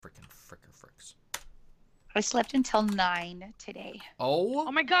fricks. I slept until 9 today. Oh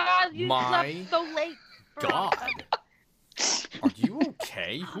my God, you my slept so late. God. Are you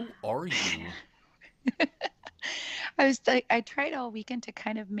okay? Who are you? I tried all weekend to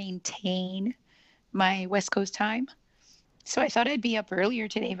kind of maintain my West Coast time. So I thought I'd be up earlier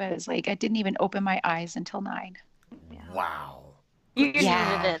today, but I didn't even open my eyes until 9. Yeah. Wow. You Good needed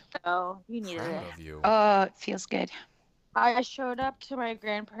job. it, though. You needed Proud it. of you. It feels good. I showed up to my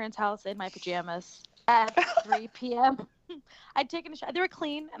grandparents' house in my pajamas at 3 p.m. I'd taken a shower. They were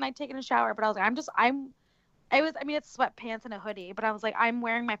clean, and I'd taken a shower, but I was like, it's sweatpants and a hoodie, but I was like, I'm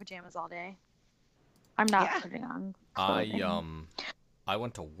wearing my pajamas all day. I'm not putting on clothing. I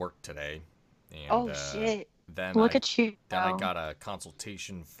went to work today, and Oh, shit. then Look at you. Then I got a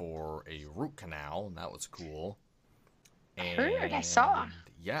consultation for a root canal, and that was cool. I heard, I saw.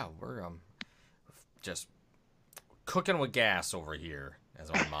 Yeah, we're just cooking with gas over here,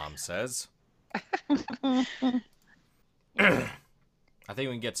 as my mom says. I think we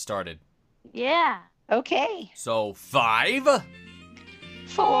can get started. Yeah. Okay. So 5,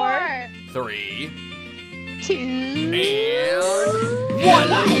 4, 3, 2, and 1.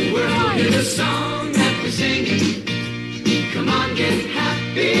 The world is a song that we're singing. Come on, get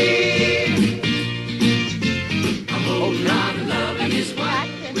happy. A whole lot of love and is what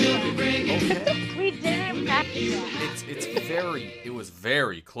we'll be bringing. okay. We didn't practice that. It was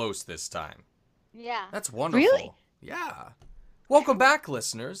very close this time. Yeah. That's wonderful. Really? Yeah. Welcome back,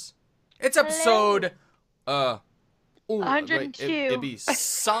 listeners. It's episode 102. It'd be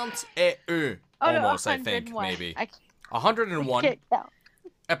 101. Almost, I think, 101. maybe. I 101 can't count.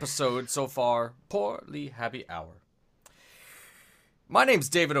 episodes so far. Poorly Happy Hour. My name's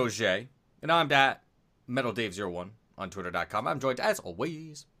David Auger, and I'm at MetalDave01 on Twitter.com. I'm joined, as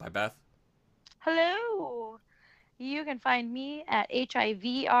always, by Beth. Hello. You can find me at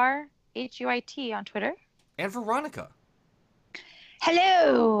HIVRHUIT on Twitter. And Veronica.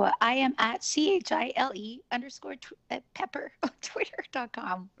 Hello. I am at CHILE_Pepper on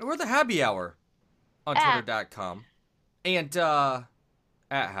Twitter.com. And we're the Happy Hour on Twitter.com. And, at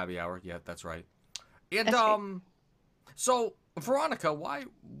Happy Hour. Yeah, that's right. And, That's right. So, Veronica,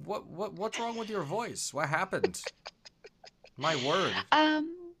 what's wrong with your voice? What happened? My word.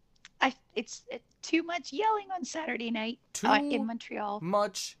 It's too much yelling on Saturday night in Montreal.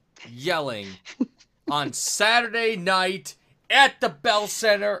 Much yelling on Saturday night at the Bell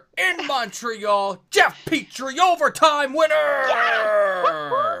Center in Montreal. Jeff Petrie, overtime winner!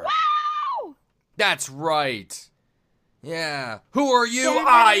 Yeah. Wow! That's right. Yeah. Who are you?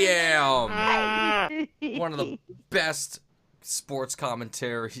 I am. One of the best sports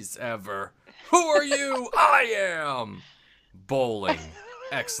commentaries ever. Who are you? I am. Bowling.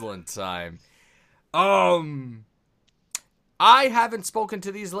 Excellent time. I haven't spoken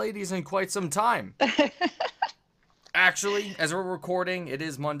to these ladies in quite some time. Actually, as we're recording, it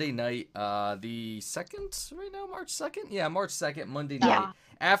is Monday night, the 2nd right now, March 2nd? Yeah, March 2nd, Monday night,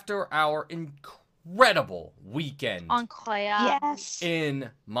 after our incredible weekend Yes. in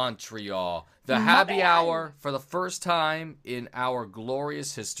Montreal. The Happy Hour, for the first time in our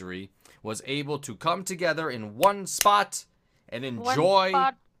glorious history, was able to come together in one spot and enjoy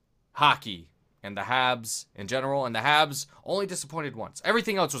hockey and the Habs in general. And the Habs only disappointed once.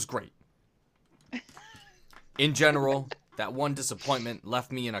 Everything else was great. In general, that one disappointment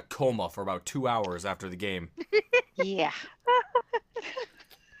left me in a coma for about 2 hours after the game. Yeah.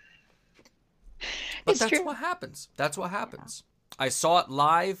 But It's that's true. what happens. That's what happens. I saw it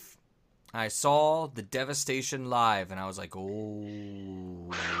live. I saw the devastation live, and I was like,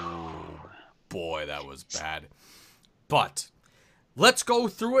 oh, boy, that was bad. But let's go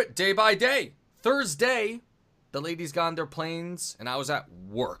through it day by day. Thursday, the ladies got on their planes, and I was at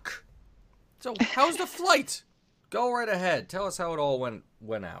work. So how's the flight? Go right ahead. Tell us how it all went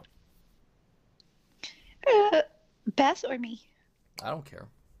out. Beth or me? I don't care.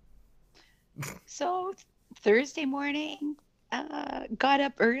 So Thursday morning, got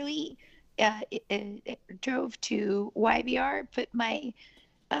up early, drove to YVR, put my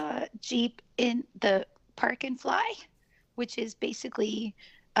Jeep in the park and fly, which is basically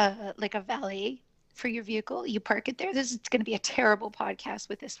like a valet for your vehicle. You park it there. This is going to be a terrible podcast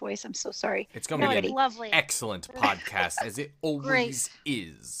with this voice. I'm so sorry. It's going to be an lovely. excellent podcast, as it always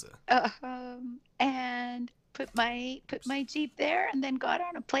is. And put my Jeep there, and then got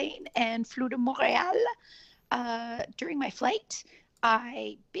on a plane and flew to Montreal. During my flight,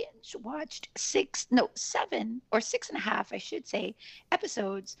 I binge watched 7 or 6.5, I should say,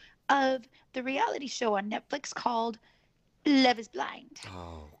 episodes of the reality show on Netflix called Love is Blind.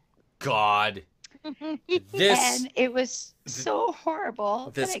 Oh, God. This And it was so horrible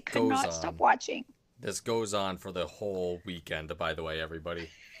that this I could goes not on. stop watching. this goes on for the whole weekend, by the way, everybody.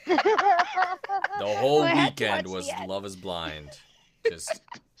 Oh, The whole I had to weekend watch was the end. Love is Blind. Just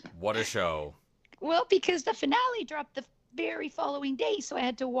what a show. Well, because the finale dropped the very following day, so I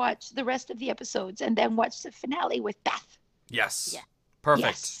had to watch the rest of the episodes and then watch the finale with Beth. Yes. Yeah. Perfect.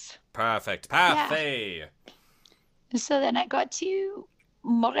 Yes. Perfect. Parfait. So then I got to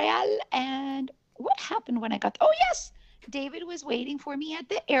Montreal, and what happened when I got? Oh yes, David was waiting for me at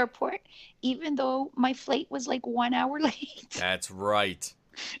the airport, even though my flight was like 1 hour late. That's right.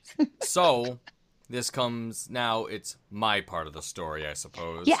 So, this comes now, it's my part of the story, I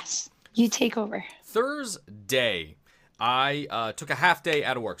suppose. Yes, you take over. Thursday, I took a half day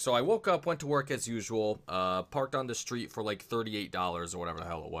out of work. So I woke up, went to work as usual, parked on the street for like $38 or whatever the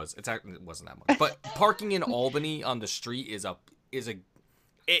hell it was. It wasn't that much. But parking in Albany on the street is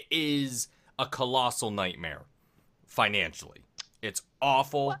a colossal nightmare financially. It's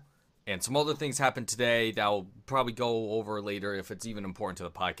awful. And some other things happened today that I'll probably go over later if it's even important to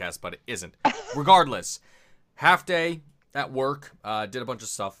the podcast, but it isn't. Regardless, half day at work, did a bunch of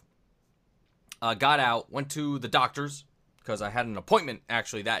stuff. Got out, went to the doctor's because I had an appointment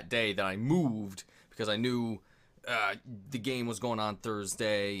actually that day that I moved because I knew the game was going on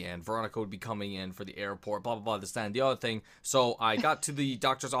Thursday and Veronica would be coming in for the airport, blah, blah, blah, this, that, and the other thing. So I got to the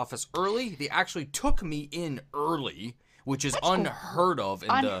doctor's office early. They actually took me in early, which is unheard of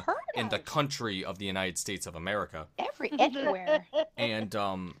in the country of the United States of America. Everywhere. And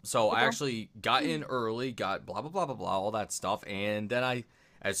so I actually got in early, got blah, blah, blah, blah, blah, all that stuff. And then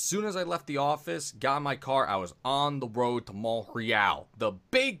as soon as I left the office, got in my car, I was on the road to Montreal. The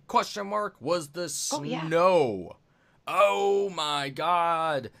big question mark was the snow. Oh my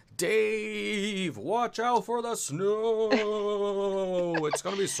God. Dave, watch out for the snow. It's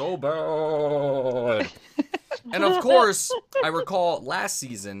going to be so bad. And of course, I recall last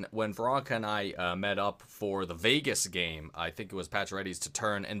season when Veronica and I met up for the Vegas game. I think it was Pacioretty's to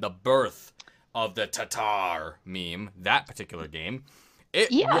turn and the birth of the Tatar meme, that particular game.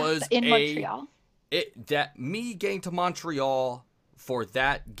 It was in Montreal. Me getting to Montreal for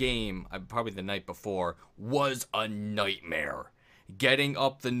that game, probably the night before, was a nightmare. Getting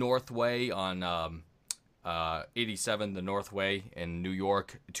up the Northway on 87, the Northway in New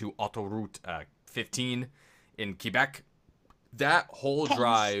York, to Autoroute 15 in Quebec. That whole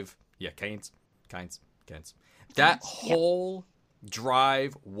drive... Yeah, Canes. That whole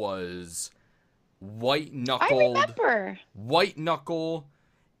drive was white-knuckled. I remember. White-knuckle,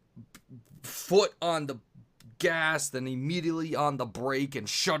 foot on the gas, then immediately on the brake and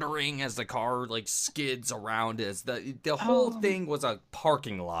shuddering as the car like skids around. As the whole thing was a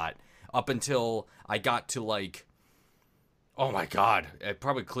parking lot up until I got to like, oh my God, it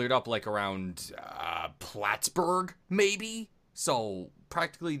probably cleared up like around Plattsburgh maybe. So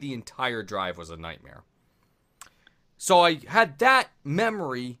practically the entire drive was a nightmare. So I had that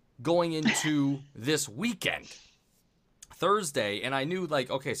memory going into this weekend. Thursday, and I knew like,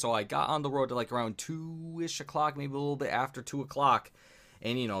 okay, so I got on the road to like around 2-ish o'clock, maybe a little bit after 2 o'clock,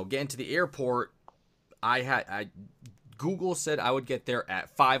 and getting to the airport, Google said I would get there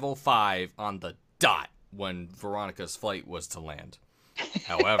at 5:05 on the dot when Veronica's flight was to land.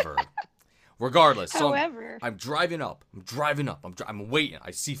 However, regardless, so I'm driving up, I'm waiting, I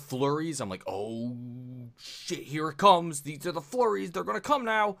see flurries, I'm like, oh shit, here it comes, these are the flurries, they're gonna come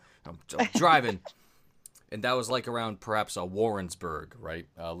now. I'm driving. And that was like around perhaps Warrensburg, right?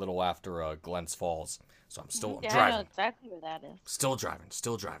 A little after Glens Falls. So I'm driving. I know exactly where that is. Still driving.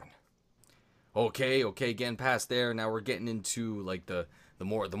 Okay, getting past there. Now we're getting into like the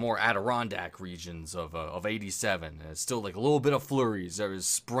more Adirondack regions of 87. And it's still like a little bit of flurries. There is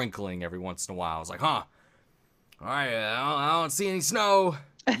sprinkling every once in a while. I was like, huh. All right, I don't see any snow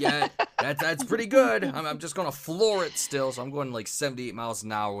yet. That's pretty good. I'm just going to floor it still. So I'm going like 78 miles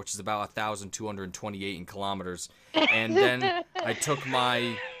an hour, which is about 1,228 in kilometers. And then I took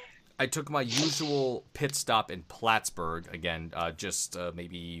my usual pit stop in Plattsburgh, again, just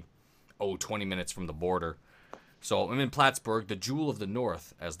maybe 20 minutes from the border. So I'm in Plattsburgh, the jewel of the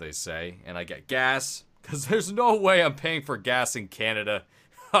north, as they say, and I get gas, because there's no way I'm paying for gas in Canada.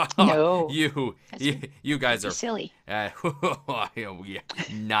 No. You guys are silly. Not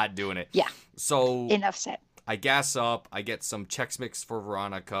doing it. Yeah. So enough said. I gas up. I get some Chex Mix for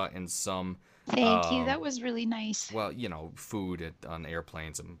Veronica and some. Thank you. That was really nice. Well, food on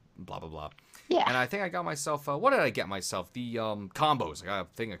airplanes and blah blah blah. Yeah. And I think I got myself. What did I get myself? The combos. I got a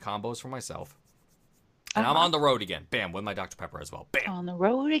thing of combos for myself. And I'm Uh-huh. on the road again. Bam, with my Dr. Pepper as well. Bam. On the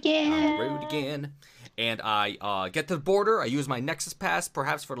road On again. the road again. And I get to the border. I use my Nexus Pass,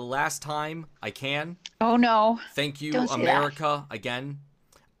 perhaps for the last time I can. Oh no. Thank you, Don't say that. America, again.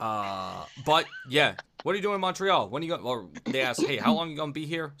 But yeah, what are you doing in Montreal? When are you going? Or they ask, hey, how long are you gonna be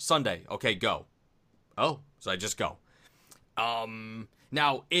here? Sunday. Okay, go. Oh, so I just go.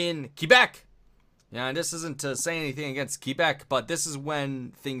 Now in Quebec. Yeah, and this isn't to say anything against Quebec, but this is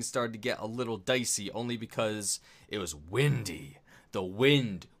when things started to get a little dicey, only because it was windy. The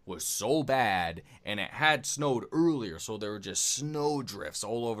wind was so bad, and it had snowed earlier, so there were just snow drifts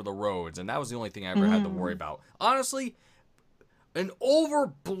all over the roads, and that was the only thing I ever had to worry about. Honestly, an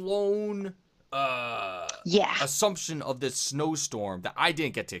overblown Yeah. assumption of this snowstorm that I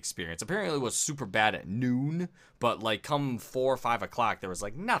didn't get to experience. Apparently it was super bad at noon, but like come 4 or 5 o'clock, there was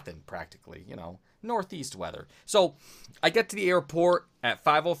like nothing practically, northeast weather. So I get to the airport at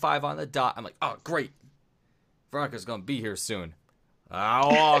 5:05 on the dot. I'm like, oh, great. Veronica's going to be here soon.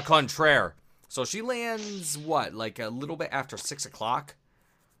 Au contraire. So she lands, like a little bit after 6 o'clock?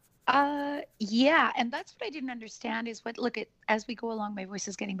 Yeah, and that's what I didn't understand is as we go along, my voice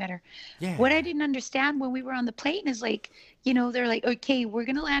is getting better. Yeah. What I didn't understand when we were on the plane is like, they're like, okay, we're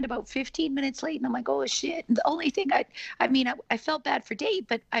gonna land about 15 minutes late, and I'm like, oh shit. And the only thing I felt bad for Dave,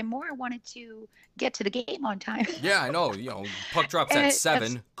 but I more wanted to get to the game on time. Yeah, I know. Puck drops And at that's-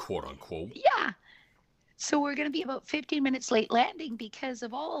 7, quote unquote. Yeah. So we're going to be about 15 minutes late landing because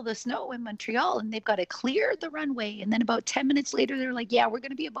of all the snow in Montreal, and they've got to clear the runway. And then about 10 minutes later, they're like, yeah, we're going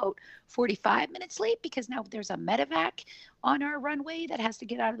to be about 45 minutes late because now there's a medevac on our runway that has to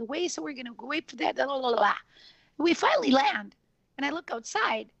get out of the way. So we're going to wait for that. Blah, blah, blah, blah. We finally land, and I look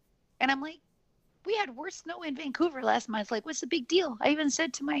outside, and I'm like, we had worse snow in Vancouver last month. Like, what's the big deal? I even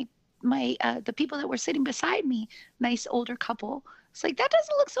said to the people that were sitting beside me, nice older couple, it's like, that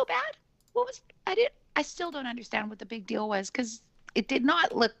doesn't look so bad. I still don't understand what the big deal was because it did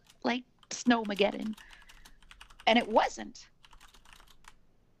not look like Snowmageddon. And it wasn't.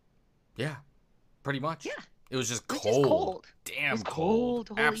 Yeah, pretty much. Yeah. It was just It was cold. just cold. Damn It was cold.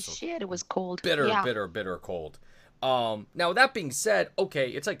 Holy Absolutely. shit, it was cold. Bitter, Yeah. bitter cold. Now that being said, okay,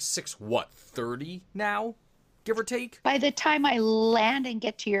 it's like 6:30 now, give or take. By the time I land and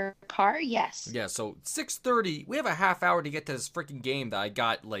get to your car, yes. Yeah, so 6:30. We have a half hour to get to this freaking game that I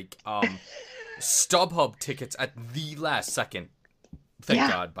got like StubHub tickets at the last second. Thank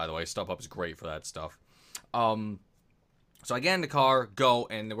Yeah. God, by the way. StubHub is great for that stuff. So I get in the car, go,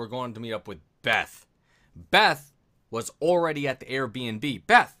 and we're going to meet up with Beth. Beth was already at the Airbnb.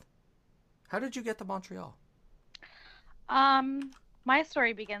 Beth, how did you get to Montreal? My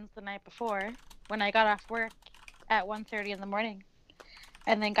story begins the night before when I got off work at 1:30 in the morning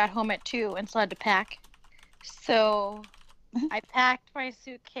and then got home at 2 and still had to pack. So I packed my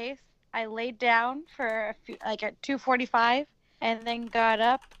suitcase. I laid down for at 2:45 and then got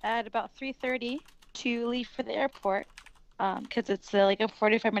up at about 3:30 to leave for the airport because it's like a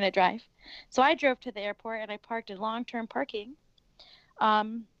 45-minute drive. So I drove to the airport and I parked in long-term parking.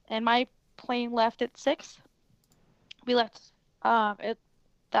 And my plane left at 6. We left.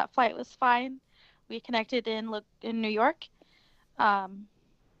 That flight was fine. We connected in New York.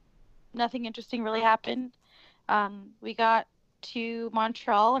 Nothing interesting really happened. We got to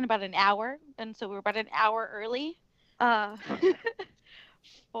Montreal in about an hour, and so we were about an hour early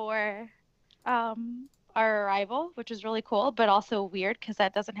for our arrival, which was really cool, but also weird because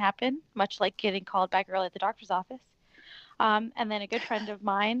that doesn't happen, much like getting called back early at the doctor's office. And then a good friend of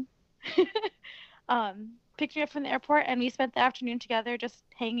mine picked me up from the airport, and we spent the afternoon together just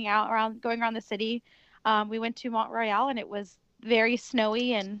hanging out going around the city. We went to Mont-Royal, and it was very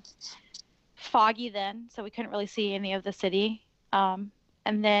snowy and foggy then, so we couldn't really see any of the city. And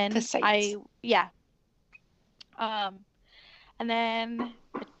then The sights. and then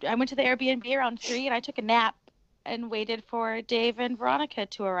I went to the Airbnb around 3, and I took a nap and waited for Dave and Veronica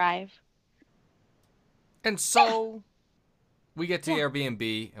to arrive. And so we get to the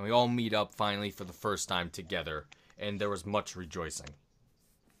Airbnb and we all meet up finally for the first time together, and there was much rejoicing.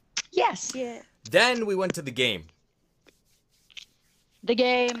 Yes. Yeah. Then we went to the game. The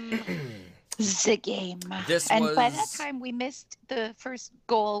game. The game. This and by that was- time, we missed the first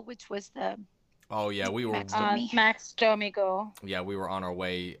goal, which was the Oh yeah, we were Max Domi. Max Domi goal. we were on our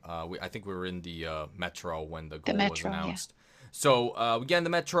way. I think we were in the metro when the goal metro, was yeah. announced. So we get in the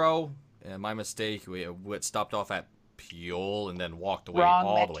metro. My mistake. We stopped off at Puyol and then walked away Wrong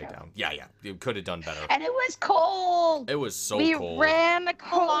all the way metro. down. Yeah, you could have done better. and it was cold. It was so We cold. ran a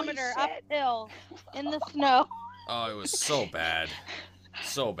Holy kilometer shit. uphill in the snow. Oh, it was so bad,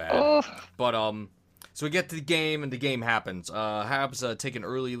 so bad. Oh, But So we get to the game, and the game happens. Habs take an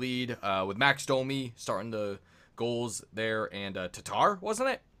early lead with Max Domi starting the goals there, and Tatar, wasn't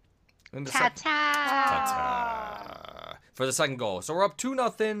it? In the Ta-ta. Tatar. For the second goal. So we're up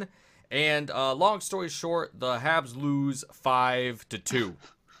 2-0, and long story short, the Habs lose 5-2.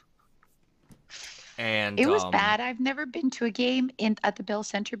 And It was bad. I've never been to a game at the Bell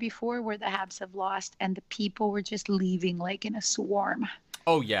Center before where the Habs have lost and the people were just leaving like in a swarm.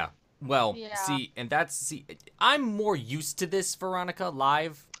 Oh yeah. Well, Yeah. see, I'm more used to this, Veronica,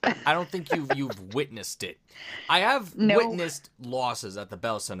 live. I don't think you've witnessed it. I have No. witnessed losses at the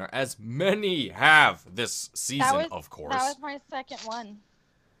Bell Center, as many have this season, of course. That was my second one.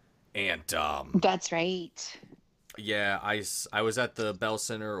 And That's right. yeah, I was at the Bell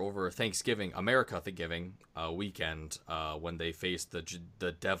Center over Thanksgiving weekend when they faced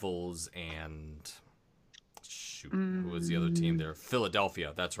the Devils and shoot, who was the other team there?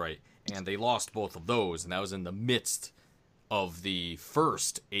 Philadelphia, that's right. And they lost both of those, and that was in the midst of the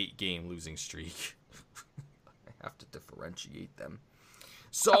first 8-game losing streak. I have to differentiate them.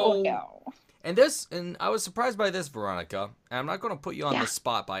 So, Oh no. and I was surprised by this, Veronica. And I'm not going to put you on Yeah. the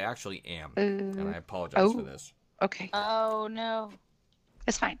spot, but I actually am, and I apologize for this. Okay. Oh no.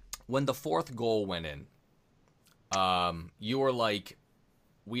 That's fine. When the fourth goal went in, you were like,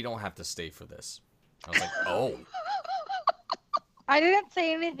 "We don't have to stay for this." I was like, "Oh." I didn't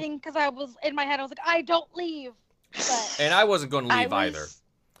say anything because I was in my head. I was like, I don't leave. But And I wasn't going to leave I either. was-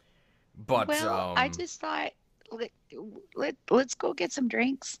 But Well, I just thought let's go get some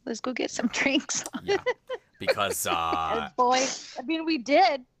drinks. Let's go get some drinks. yeah, because boy, I mean, we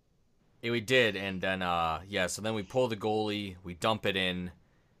did. we did, and then yeah, so then we pull the goalie, we dump it in,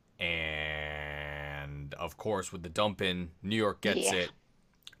 and of course with the dump in, New York gets Yeah. it,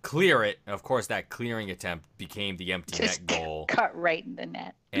 clear it, and of course that clearing attempt became the empty Just net goal, cut right in the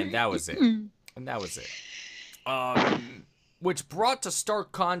net. and that was it. And that was it. Which brought to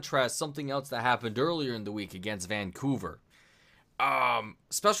stark contrast something else that happened earlier in the week against Vancouver.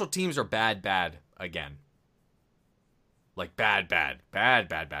 Special teams are bad again. Like bad.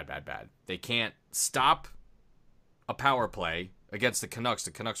 They can't stop a power play against the Canucks.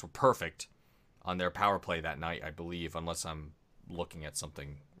 The Canucks were perfect on their power play that night, I believe, unless I'm looking at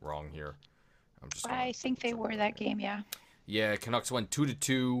something wrong here. I think they were that game, yeah. Yeah, Canucks went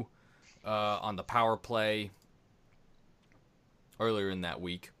 2-2 on the power play earlier in that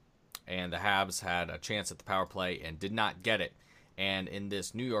week, and the Habs had a chance at the power play and did not get it. And in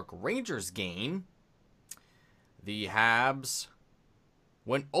this New York Rangers game, the Habs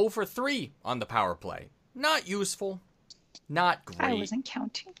went 0 for 3 on the power play. Not useful, not great. I wasn't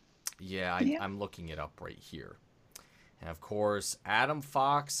counting. Yeah, Yeah. I'm looking it up right here. And of course, Adam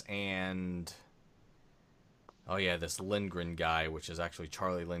Fox and oh yeah, this Lindgren guy, which is actually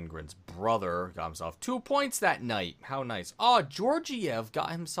Charlie Lindgren's brother, got himself 2 points that night. How nice. Oh, Georgiev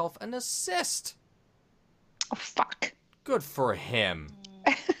got himself an assist. Oh fuck. Good for him.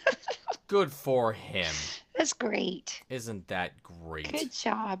 Good for him. That's great. Isn't that great? Good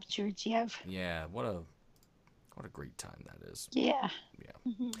job, Georgiev. Yeah, what a great time that is. Yeah.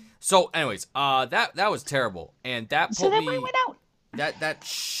 So, anyways, that was terrible, and that So put then me we went out. that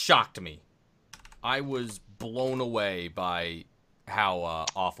shocked me. I was blown away by how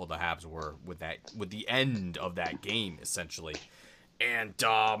awful the Habs were with the end of that game, essentially. And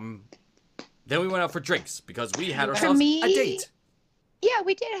then we went out for drinks because we had ourselves me- a date. Yeah,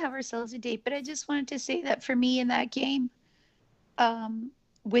 we did have ourselves a date, but I just wanted to say that for me in that game,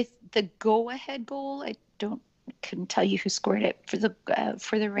 with the go-ahead goal, couldn't tell you who scored it for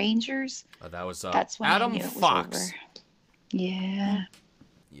the Rangers. That was That's when Adam I knew it was Fox. over. Yeah.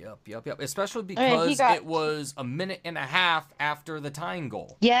 Yep. Especially he because got- it was a minute and a half after the tying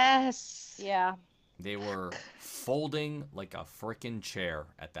goal. Yes. Yeah. They were folding like a frickin' chair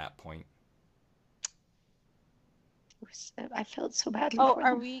at that point. I felt so badly. Oh, for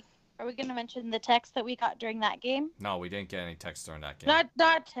are them. we gonna mention the text that we got during that game? No, we didn't get any text during that game.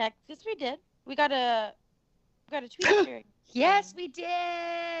 Not text. Yes, we did. We got a tweet during. Yes, we did.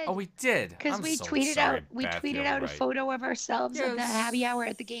 Oh, we did. Because I'm we so tweeted sorry, out Beth, a you're right. photo of ourselves at the Yes. happy hour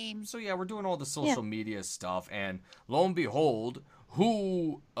at the game. So yeah, we're doing all the social media stuff, and lo and behold,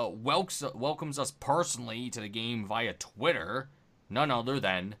 who welcomes us personally to the game via Twitter? None other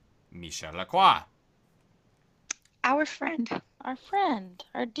than Michel Lacroix. Our friend, Our friend,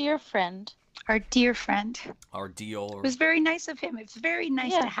 our dear friend. our dear friend. Our deal. It was very nice of him. It's very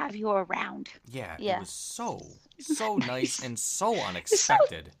nice Yeah. to have you around. Yeah, it Yeah. was so nice and so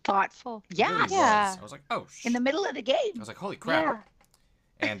unexpected. Thoughtful. It Yeah. really was. Yeah. I was like, oh, In the middle of the game. I was like, holy crap.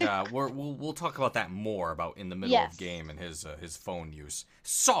 Yeah. And we'll talk about that more about in the middle Yes. of game and his phone use.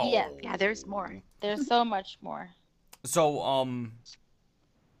 So Yes. Yeah, there's more. There's so much more. So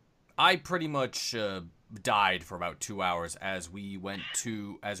I pretty much died for about 2 hours as we went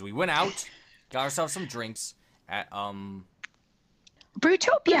out, got ourselves some drinks at Brutopia.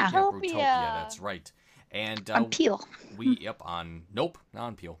 Brutopia. That's right. And On Peel. Nope, not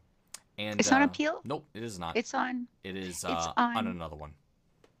on Peel. And It's not on Peel? Nope, it is not. It's on It is it's on on- another one.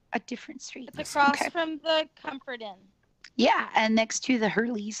 a different street. It's across Okay. from the Comfort Inn. Yeah, and next to the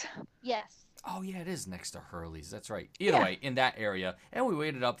Hurleys. Yes. Oh yeah, it is next to Hurley's. That's right. Either Yeah. way, in that area, and we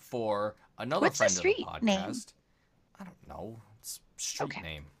waited up for another What's the friend street of the name? podcast. I don't know. It's a street Okay.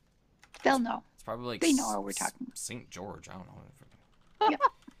 name. They'll know. It's probably like They know what we're talking about. St. George. I don't know. Yeah.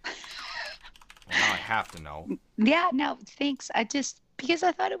 Well, now I have to know. Yeah, no, thanks. Because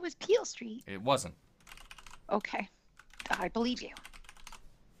I thought it was Peel Street. It wasn't. Okay. I believe you.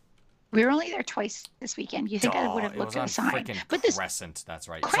 We were only there twice this weekend. You think I would have It looked was at on a sign. freaking But this, Crescent. That's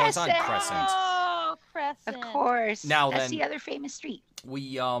right. So it's on Crescent! Crescent. Oh, Crescent. of course. Now that's then- the other famous street.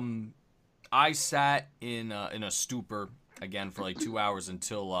 We I sat in a stupor again for like 2 hours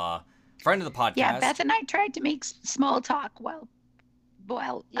until friend of the podcast. Yeah, Beth and I tried to make small talk while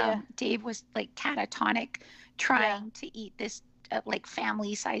Yeah. Dave was like catatonic trying to eat this like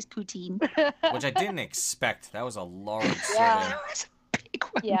family-sized poutine. which I didn't expect. That was a large Yeah. serving. It was a big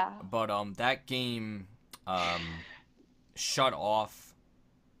one. Yeah. But that game shut off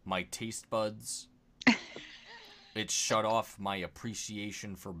my taste buds. It shut off my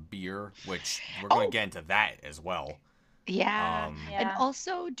appreciation for beer, which we're going to get into that as well. Yeah. Yeah. And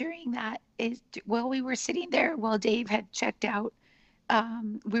also during that while we were sitting there while Dave had checked out,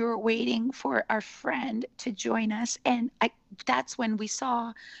 we were waiting for our friend to join us, and that's when we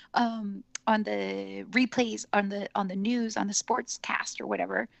saw on the replays on the news on the sports cast or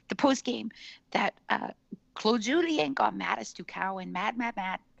whatever, the post game, that Claude Julien got mad as Stucow and mad.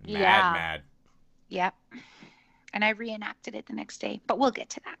 Yeah. Mad. Yep. And I reenacted it the next day, but we'll get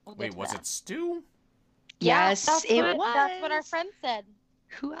to that. We'll get Wait, to was that. it Stu? Yeah, Yes, that's it what, was. That's what our friend said.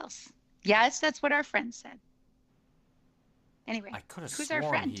 Who else? Yes, that's what our friend said. Anyway, I could have who's our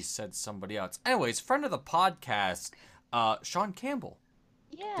sworn friend? he said somebody else. Anyways, friend of the podcast, Sean Campbell,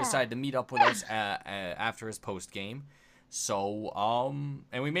 Yeah. decided to meet up with us after his post game. So,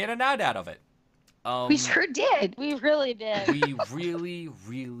 and we made a night out of it. we sure did. We really did. We really,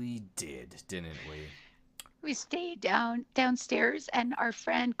 really did, didn't we? We stayed downstairs, and our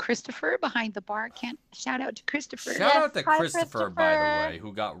friend Christopher behind the bar. Can't shout out to Christopher. Shout out to Hi, Christopher, by the Christopher. way,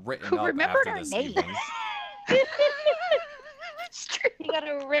 who got written Who up remembered after our this names. evening. It's true. He got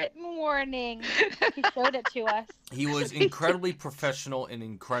a written warning. He showed it to us. He was incredibly professional and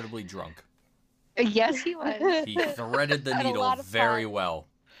incredibly drunk. Yes, he was. He threaded the Had a needle lot of very fun. well.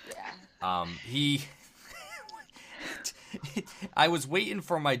 Yeah. He I was waiting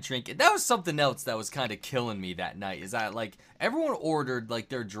for my drink, and that was something else that was kind of killing me that night. Is that like everyone ordered like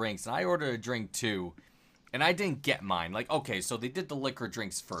their drinks, and I ordered a drink too, and I didn't get mine. Like, okay, so they did the liquor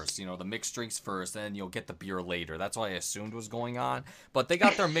drinks first, you know, the mixed drinks first, and then you'll get the beer later. That's what I assumed was going on. But they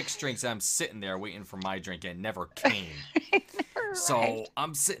got their mixed drinks, and I'm sitting there waiting for my drink, and it never came. So Right.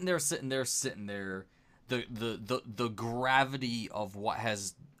 I'm sitting there. The gravity of what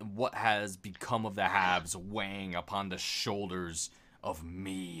has become of the Habs weighing upon the shoulders of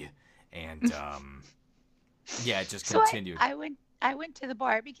me, and yeah, it just So continued. I went to the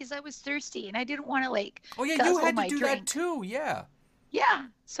bar because I was thirsty and I didn't want to like. Oh yeah, you guzzle had to my do drink. that too. Yeah. Yeah.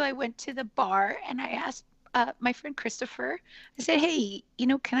 So I went to the bar and I asked my friend Christopher. I said, "Hey,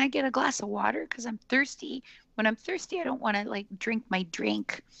 can I get a glass of water? Because I'm thirsty. When I'm thirsty, I don't want to like drink my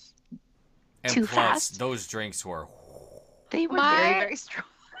drink. And Too plus, fast? those drinks were. They were My- very, very strong."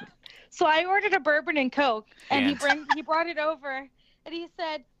 So I ordered a bourbon and Coke, and And- he brought it over, and he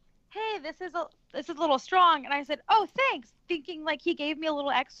said, "Hey, this is a little strong." And I said, "Oh, thanks," thinking like he gave me a little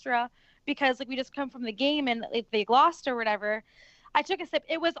extra because like we just come from the game and like, they lost or whatever. I took a sip.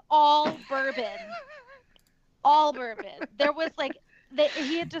 It was all bourbon, all bourbon. There was like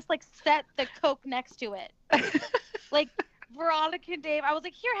he had just like set the Coke next to it, like. Veronica and Dave, I was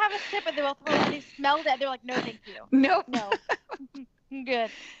like, "Here, have a sip," and they both were like, they smelled it. They're like, "No, thank you, Nope. no, I'm good."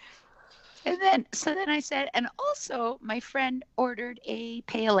 And then I said, and also my friend ordered a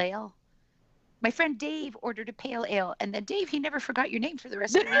pale ale. My friend Dave ordered a pale ale, and then Dave, he never forgot your name for the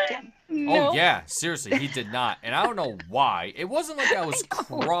rest of the weekend. No. Oh yeah, seriously, he did not, and I don't know why. It wasn't like I was I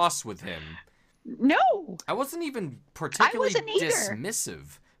know. cross with him. No. I wasn't even particularly wasn't either.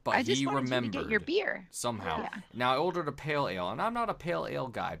 dismissive, But I just he wanted you to remembered get your beer. somehow. Yeah. Now I ordered a pale ale, and I'm not a pale ale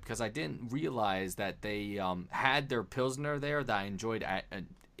guy because I didn't realize that they had their pilsner there that I enjoyed at an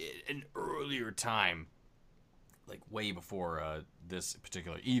earlier time, like way before this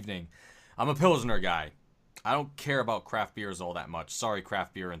particular evening. I'm a pilsner guy. I don't care about craft beers all that much. Sorry,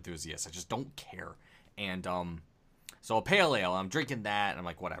 craft beer enthusiasts. I just don't care. And so a pale ale, I'm drinking that, and I'm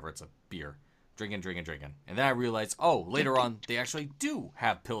like, whatever, it's a beer. Drinking. And then I realized, oh, later on, they actually do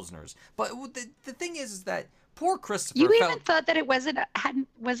have pilsners. But the thing is that poor Christopher You felt... even thought that it wasn't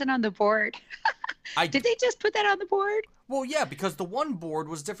on the board. Did they just put that on the board? Well, yeah, because the one board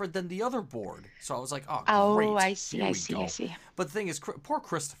was different than the other board. So I was like, oh, Oh, great. I see, Here I we see, go. I see. But the thing is, poor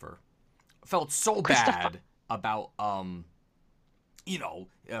Christopher felt so Christopher. bad about,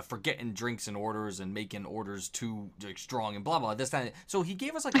 forgetting drinks and orders and making orders too like, strong and blah, blah, this, that. So he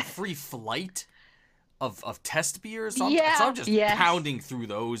gave us like a free flight of test beers. So I'm just Yes. pounding through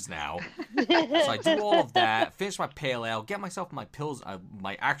those now. So I do all of that, finish my pale ale, get myself my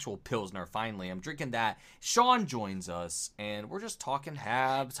my actual pilsner. Finally, I'm drinking that. Sean joins us, and we're just talking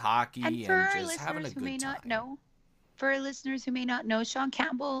Habs, hockey, And and, for our just having a listeners who may good time. not know, Sean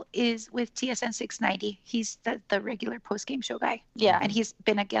Campbell is with TSN 690. He's the regular post-game show guy. Yeah. And he's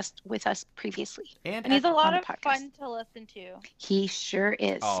been a guest with us previously. And he's a on lot the of podcast. fun to listen to. He sure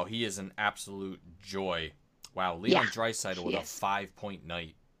is. Oh, he is an absolute joy. Wow, Leon Yeah, Draisaitl with he a is. 5-point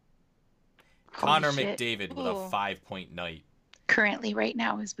night. Holy Connor shit. McDavid with a Ooh. 5-point night. Currently, right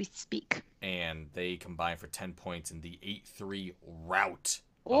now, as we speak. And they combined for 10 points in the 8-3 rout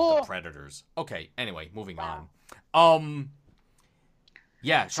of Ooh. the Predators. Okay, anyway, moving Wow. on.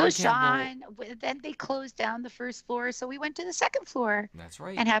 Yeah, So Campbell. then they closed down the first floor, so we went to the second floor That's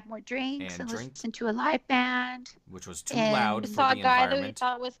right. and had more drinks And and drink. listened to a live band Which was too and loud We for saw the a guy that we environment.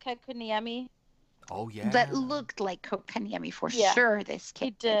 thought was Kotkaniemi. Oh, yeah. that looked like Kotkaniemi for Yeah. sure. This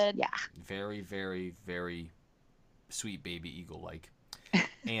kid did. Yeah. Very, very, very sweet baby eagle-like.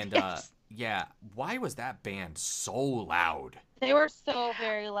 And, Yes. yeah, why was that band so loud? They were so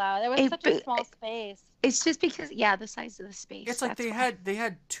very loud. It was It- such a small space. It's just because, the size of the space. It's like that's they why.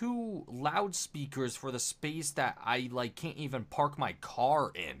 had two loudspeakers for the space that I like can't even park my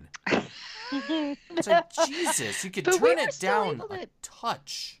car in. It's like Jesus, you could But we turn were it still down able a to-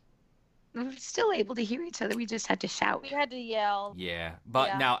 touch. We were still able to hear each other. We just had to shout. We had to yell. Yeah, but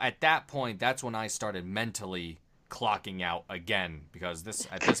Yeah. now at that point, that's when I started mentally clocking out again because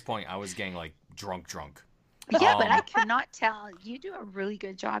at this point I was getting like drunk. Yeah, but I Um, cannot tell. You do a really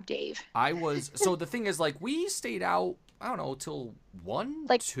good job, Dave. I was so the thing is like we stayed out. I don't know till 1,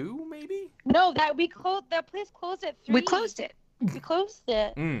 Like- 2 maybe. No, that place closed at 3. We closed it. We closed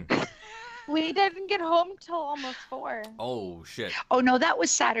it. We didn't get home till almost 4. Oh shit. Oh no, that was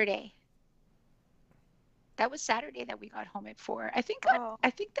Saturday. That was Saturday that we got home at 4. I think Oh. I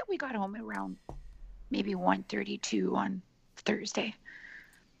think that we got home around maybe 1:32 on Thursday.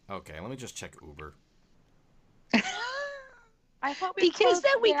 Okay, let me just check Uber. I thought we Because closed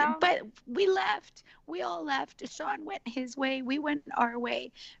then down. but we left. We all left. Sean went his way. We went our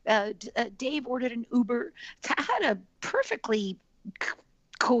way. Dave ordered an Uber. Had a perfectly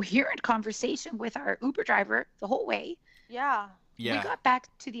coherent conversation with our Uber driver the whole way. Yeah. Yeah. We got back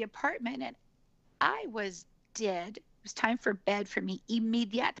to the apartment and I was dead. It was time for bed for me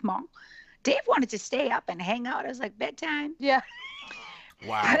immédiatement. Dave wanted to stay up and hang out. I was like, bedtime. Yeah.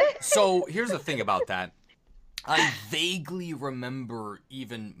 Wow. So here's the thing about that. I vaguely remember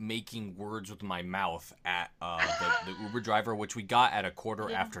even making words with my mouth at the Uber driver, which we got at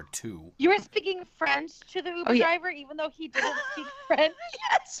 2:15. You were speaking French to the Uber Oh, yeah. driver, even though he didn't speak French.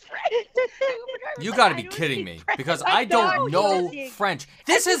 Yes, right. The Uber driver's You like, got to "I be don't kidding speak me French." because I I don't know, know he was- French.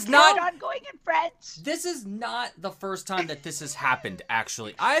 This And is we not carried on going in French. This is not the first time that this has happened,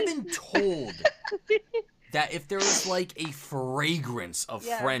 actually. I've been told that if there is like a fragrance of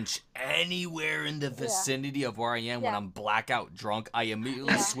Yeah. French anywhere in the vicinity of where I am when Yeah. I'm blackout drunk, I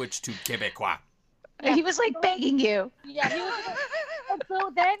immediately Yeah. switch to Quebecois. Yeah. He was like begging you. Yeah, he was. And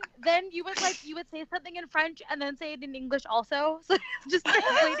so then you would say something in French and then say it in English also. So just like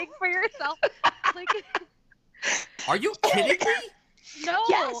waiting for yourself. Like Are you kidding me? no,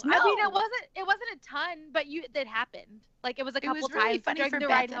 Yes, I mean no. it wasn't a ton, but it happened. Like it was a It couple was really times funny during for the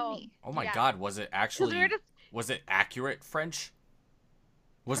Beth ride and home. me. Oh my Yeah. God, was it 'Cause actually, we were just was it accurate French?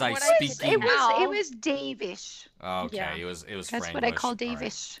 Was From I what I could speaking? tell. It was Davish. Okay, Yeah. it was That's Franglish. what I call All right.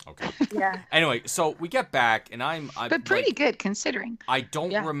 Davish. Okay. yeah. Anyway, so we get back and I But pretty like, good considering. I don't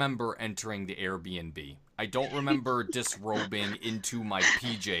Yeah. remember entering the Airbnb. I don't remember disrobing into my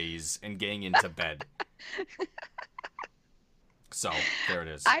PJs and getting into bed. So, there it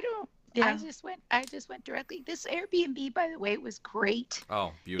is. I don't Yeah. I just went directly. This Airbnb, by the way, was great. Oh,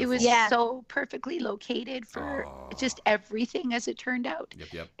 It beautiful. was Yeah. so perfectly located for Oh. just everything as it turned out.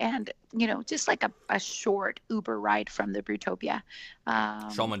 Yep. And, just like a short Uber ride from the Brutopia.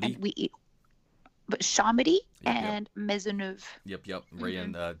 Chamonix. And but Chamonix Yep. and Maisonneuve. Yep. Right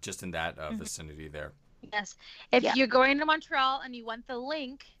in just in that vicinity there. Yes. If Yeah. you're going to Montreal and you want the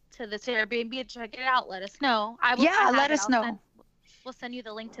link to this Airbnb to check it out, let us know. I Yeah, have let it. us know. We'll send you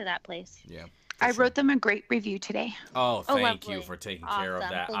the link to that place. Yeah. for I sure. wrote them a great review today. Oh, thank you lovely. for taking care of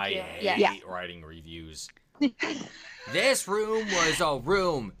Awesome. that. Thank I you. hate Yes. writing reviews. This room was a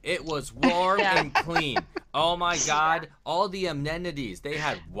room. It was warm Yeah. and clean. Oh my God. All the amenities. They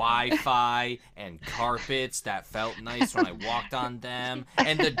had Wi-Fi and carpets that felt nice when I walked on them.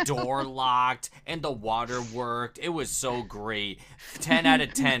 And the door locked and the water worked. It was so great. 10 out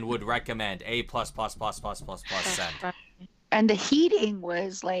of 10 would recommend. A+++++++. Send. And the heating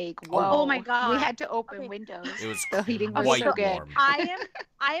was like, Oh. whoa. Oh my God. We had to open Okay. windows. It was The heating was quite so good. warm. I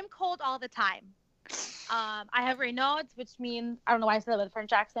am cold all the time. I have Raynaud's, which means, I don't know why I said that with a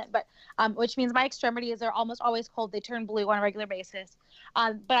French accent, but which means my extremities are almost always cold. They turn blue on a regular basis.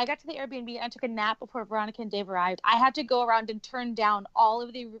 But I got to the Airbnb and I took a nap before Veronica and Dave arrived. I had to go around and turn down all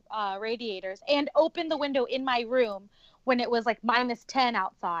of the radiators and open the window in my room when it was like -10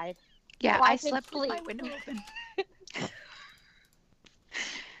 outside. Yeah, So I I could slept with my sleep. window open.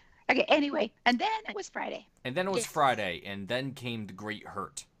 Okay, anyway, and then it was Friday. And then it was Yes. Friday, and then came the great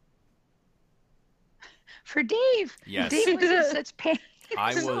hurt. For Dave. Yes. Dave was in such pain.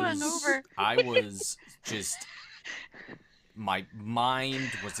 I So was hungover. just my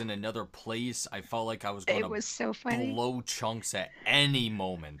mind was in another place. I felt like I was going It was so to funny. blow chunks at any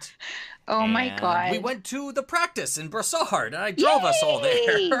moment. Oh my And God. we went to the practice in Brassard, and I drove us all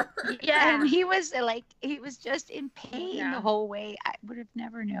there. Yeah. And he was just in pain Yeah. the whole way. I would have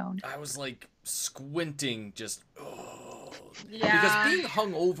never known. I was like squinting, just because Yeah. being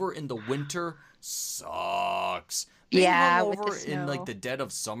hungover in the winter sucks. Being Yeah, with the hungover in like snow. the dead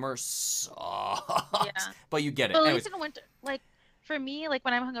of summer sucks. Yeah. But you get it. Well, at Anyways, least in the winter, like for me, like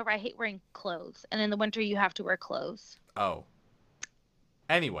when I'm hungover, I hate wearing clothes, and in the winter you have to wear clothes. oh.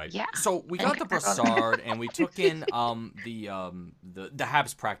 Anyway, Yeah. so we got to Brassard and we took in the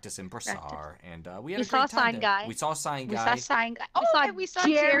Habs practice in Brassard, and we had We a saw great time Sign there. Guy. We saw Sign We Guy. saw Sign Guy. We Oh, saw and we saw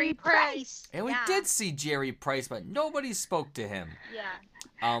Jerry Jerry Price. Price. And we Yeah. did see Jerry Price, but nobody spoke to him. Yeah.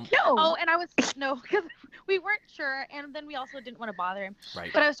 Um, No. Oh, and I was no, because we weren't sure, and then we also didn't want to bother him.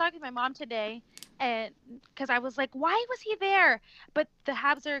 right. But I was talking to my mom today, and because I was like, why was he there? But the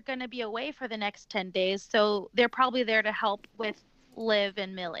Habs are going to be away for the next 10 days, so they're probably there to help with Liv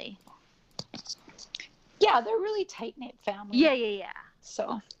and Millie. Yeah, they're really tight knit family. Yeah.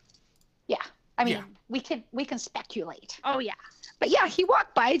 So, yeah. I mean, Yeah. we can speculate. Oh yeah. But yeah, he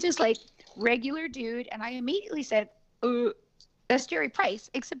walked by just like regular dude, and I immediately said, that's Jerry Price.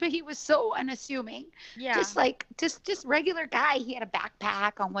 Except he was so unassuming. Yeah. Just like just regular guy. He had a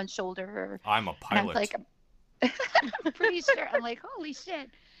backpack on one shoulder. I'm a And I'm pilot. like, I'm pretty sure. I'm like, holy shit.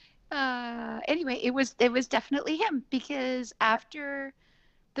 Anyway, it was definitely him, because after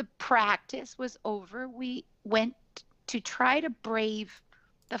the practice was over, we went to try to brave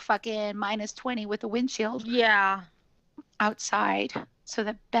the fucking -20 with the windshield yeah. outside so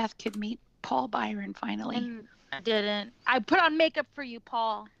that Beth could meet Paul Byron finally. And I didn't. I put on makeup for you,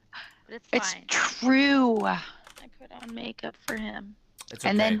 Paul. But it's It's fine. true. I put on makeup for him. It's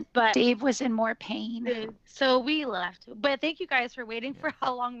And okay. then But Dave was in more pain. so we left. But thank you guys for waiting for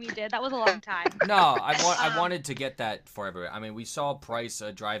how long we did. That was a long time. No, I wanted to get that for everyone. I mean, we saw Price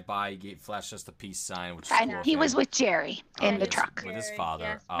drive by, flashed us the peace sign, which is And cool he of was him. with Jerry in the yes. truck. With his Very, father,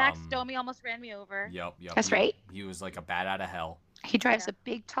 yes. Max um, Domi almost ran me over. Yep. That's he- right. He was like a bat out of hell. He drives Yeah. a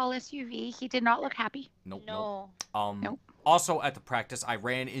big, tall SUV. He did not look happy. Nope. No. Nope. Also at the practice, I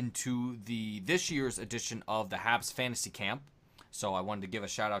ran into this year's edition of the Habs Fantasy Camp. So I wanted to give a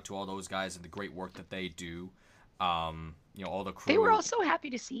shout out to all those guys and the great work that they do. All the crew. They were all so happy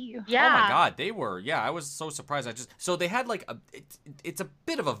to see you. Yeah. Oh my God, they were. Yeah, I was so surprised. So they had like it's a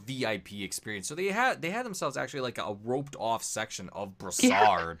bit of a VIP experience. So they had themselves actually like a roped off section of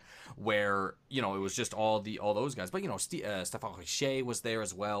Brassard where it was just all those guys. But Stéphane Richer was there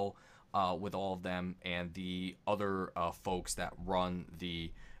as well with all of them and the other folks that run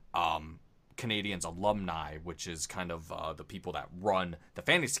the Canadians alumni, which is kind of the people that run the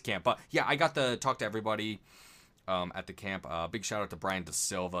fantasy camp. But yeah, I got to talk to everybody at the camp. Big shout out to Brian De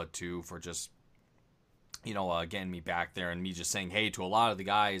Silva too for just getting me back there and me just saying hey to a lot of the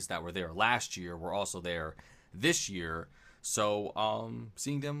guys that were there last year were also there this year. So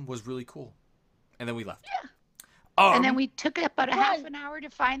seeing them was really cool. And then we left. And then we took about a half Run. an hour to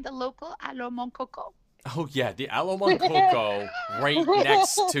find the local Alo Moncoco. Oh yeah, the Alo Moncoco, right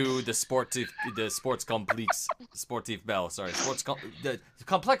next to the Sports Complex Sportif Bell. Sorry, the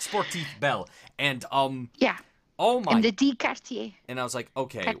Complex Sportif Bell. And Yeah, oh my. in the D Quartier, And I was like,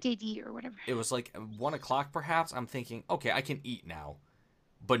 okay. Quartier D or whatever. It was like 1:00 perhaps. I'm thinking, okay, I can eat now.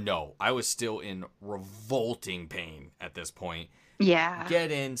 But no, I was still in revolting pain at this point. Yeah.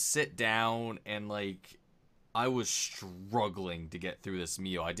 Get in, sit down, and like I was struggling to get through this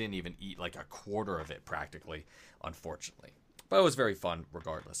meal. I didn't even eat like a quarter of it practically, unfortunately. But it was very fun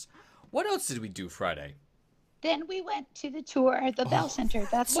regardless. What else did we do Friday? Then we went to the tour at the Bell Oh, Center.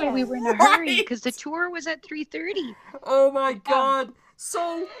 That's yeah. why we were in a hurry, Right. because the tour was at 3:30. Oh my god.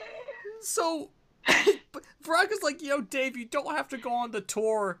 So Veronica's like, Dave, you don't have to go on the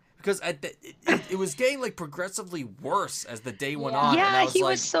tour because it was getting like progressively worse as the day went Yeah. on. and I Yeah, was he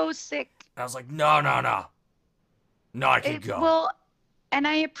like, was so sick. I was like, no, I can go. Well, and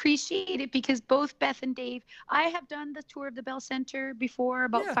I appreciate it because both Beth and Dave, I have done the tour of the Bell Center before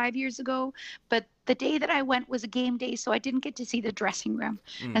about Yeah. 5 years ago, but the day that I went was a game day, so I didn't get to see the dressing room.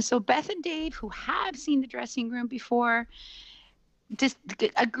 Mm. And so Beth and Dave, who have seen the dressing room before, just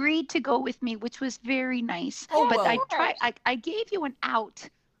agreed to go with me, which was very nice. Oh, but well. I gave you an out.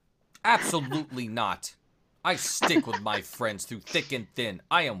 Absolutely not. I stick with my friends through thick and thin.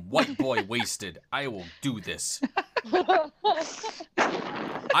 I am white boy wasted. I will do this.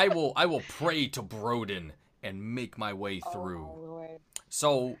 I will pray to Broden and make my way through. Oh, Lord.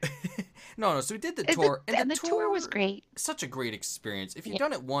 So so we did the tour And the tour was great. Such a great experience. If you've Yeah.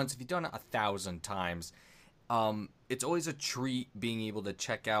 done it once, if you've done it 1,000 times, it's always a treat being able to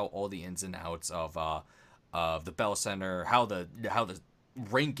check out all the ins and outs of the Bell Center, how the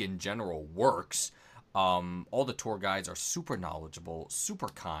rink in general works. All the tour guides are super knowledgeable, super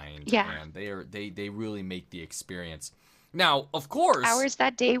kind, Yeah. and they really make the experience. Now, of course, Ours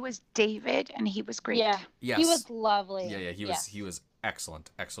that day was David, and he was great. Yeah. yes, He was lovely. yeah, he was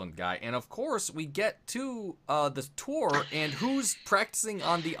excellent guy. And of course, we get to the tour, and who's practicing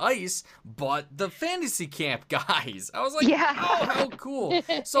on the ice but the fantasy camp guys? I was like, Yeah. oh, how cool!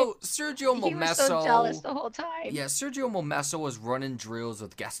 So Sergio He was Momesso, so jealous the whole time. yeah, Sergio Momesso was running drills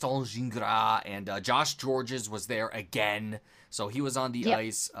with Gaston Gingras, and Josh Georges was there again. So he was on the Yep.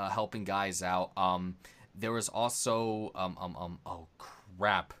 ice helping guys out. There was also oh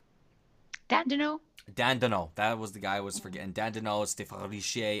crap. Dandino? Dandino, that was the guy I was forgetting. Dandino, Stéphane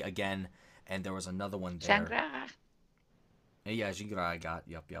Richer again, and there was another one there. Shangri-La. Yeah, Gingras I got.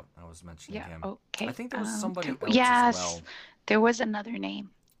 Yep, I was mentioning Yeah, him. okay. I think there was somebody else yes, as well. there was another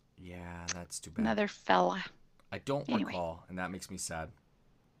name, Yeah, that's too bad. another fella. I don't Anyway. recall, and that makes me sad.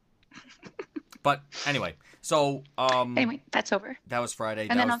 But anyway, so Anyway, that's over. that was Friday.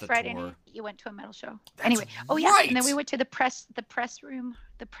 And that then was on the Friday tour. night, you went to a metal show. That's Anyway, oh yeah, and then we right! went to the press room,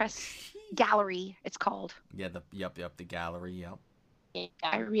 the press gallery. It's called. Yeah, the gallery. Yep.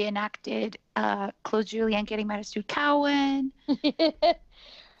 I reenacted Claude Julien getting mad at Stu Cowan.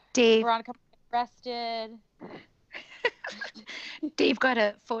 Dave Veronica arrested. Dave got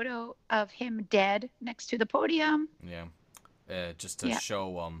a photo of him dead next to the podium. Yeah. Just to Yeah.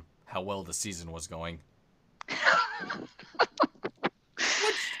 show how well the season was going.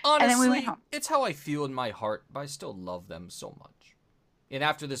 And then we Honestly, went home. it's how I feel in my heart, but I still love them so much. And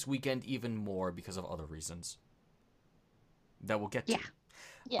after this weekend, even more because of other reasons that we'll get to. Yeah.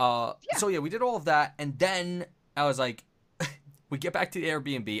 Yeah. So yeah, we did all of that, and then I was like, we get back to the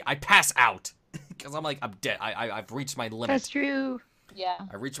Airbnb. I pass out because I'm like, I'm dead. I've reached my limit. That's true. Yeah.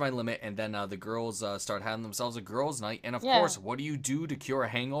 I reached my limit, and then the girls start having themselves a girls' night. And of Yeah. course, what do you do to cure a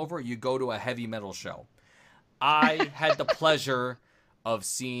hangover? You go to a heavy metal show. I had the pleasure of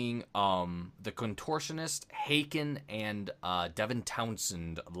seeing the Contortionist, Haken, and Devin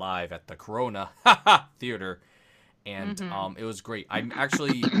Townsend live at the Corona Theater. And it was great. I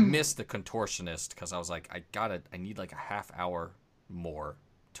actually missed the Contortionist because I was like, I need like a half hour more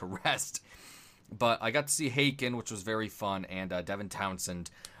to rest. But I got to see Haken, which was very fun, and Devin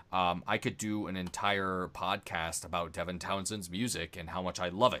Townsend. I could do an entire podcast about Devin Townsend's music and how much I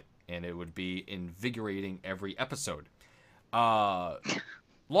love it, and it would be invigorating every episode.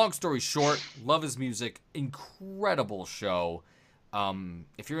 Long story short, love his music, incredible show.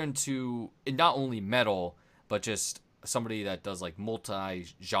 If you're into not only metal, but just somebody that does like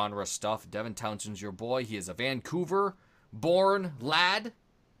multi-genre stuff, Devin Townsend's your boy. He is a Vancouver-born lad,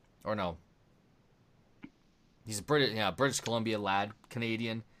 or no? He's a British Columbia lad,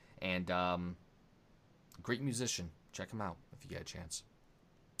 Canadian, and great musician. Check him out if you get a chance.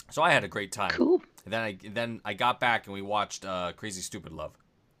 So I had a great time. Cool. And then I got back and we watched Crazy Stupid Love.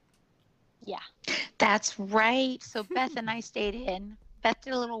 Yeah. That's right. So Beth and I stayed in. Beth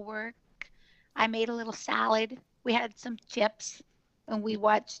did a little work. I made a little salad. We had some chips, and we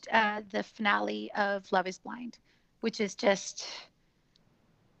watched the finale of Love Is Blind, which is just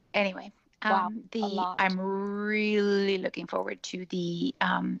anyway. Wow, a lot. I'm really looking forward to the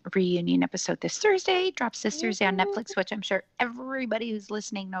reunion episode this Thursday. Drops this Thursday on Netflix, which I'm sure everybody who's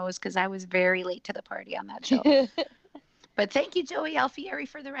listening knows because I was very late to the party on that show. But thank you, Joey Alfieri,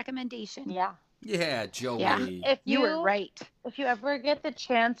 for the recommendation. Yeah. Yeah, Joey. Yeah. If You were right. If you ever get the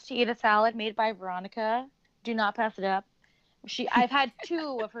chance to eat a salad made by Veronica, do not pass it up. I've had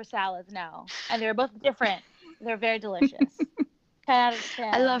 2 of her salads now, and they're both different. They're very delicious. 10 out of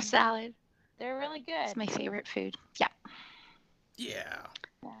 10. I love salad. They're really good. It's my favorite food. Yeah. Yeah.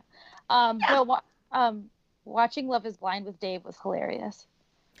 But watching Love Is Blind with Dave was hilarious.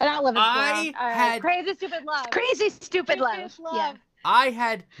 Not Love Is Blind. Crazy Stupid Love. Crazy Stupid Love. Yeah. I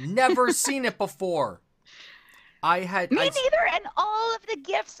had never seen it before. Me neither. And all of the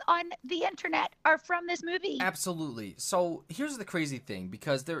gifts on the internet are from this movie. Absolutely. So here's the crazy thing,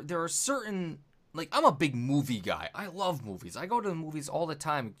 because there are certain, like, I'm a big movie guy. I love movies. I go to the movies all the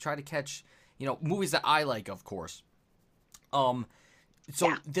time, try to catch, movies that I like, of course.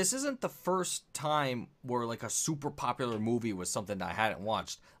 This isn't the first time where like a super popular movie was something that I hadn't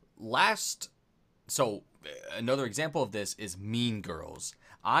watched. Another example of this is Mean Girls.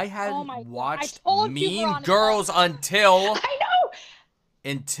 I hadn't watched Mean Girls until I know.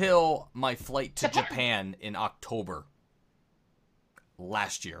 Until my flight to Japan in October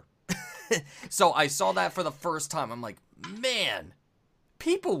last year. So I saw that for the first time. I'm like, man,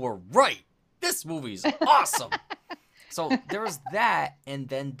 people were right. This movie's awesome. So there was that, and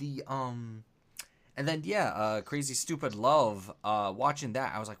then Crazy Stupid Love. Watching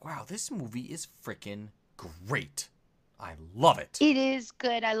that, I was like, wow, this movie is freaking great. I love it. It is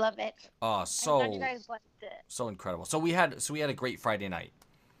good. I love it. I'm glad you guys liked it. So incredible. So we had a great Friday night.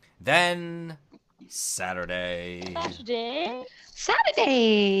 Then Saturday.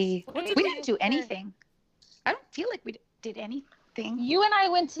 We didn't do anything. I don't feel like we did anything. You and I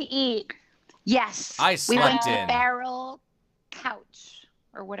went to eat. Yes. I we went slept to in. Barrel Couch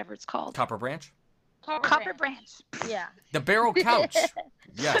or whatever it's called. Copper Branch? Copper Branch. Yeah. The Barrel Couch.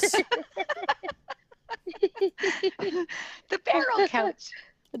 Yes. The Barrel Couch.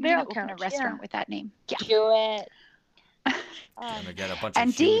 The I'm Barrel gonna open Couch, a restaurant with that name. Yeah. Do it. Gonna get a bunch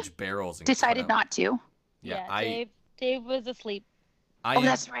and of huge Dave barrels. And decided not to. Yeah, Dave was asleep.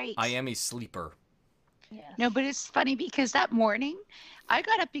 That's right. I am a sleeper. Yes. No, but it's funny because that morning I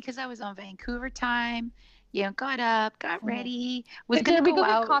got up because I was on Vancouver time. Got up, got ready, was going to go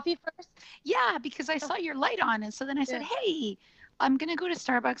out. Get coffee first? Yeah, because I saw your light on. And so then I said, hey, I'm going to go to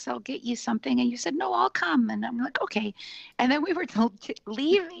Starbucks. I'll get you something. And you said, no, I'll come. And I'm like, okay. And then we were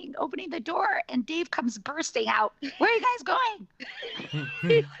leaving, opening the door, and Dave comes bursting out. Where are you guys going?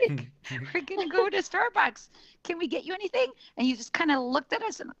 We're going to go to Starbucks. Can we get you anything? And you just kind of looked at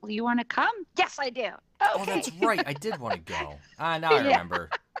us and, well, you want to come? Yes, I do. Okay. Oh, that's right. I did want to go. Now I remember.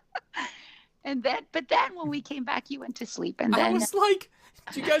 But then when we came back, you went to sleep. And then I was like,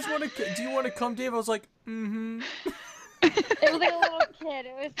 do you want to come, Dave? I was like, mm-hmm. It was like a little kid.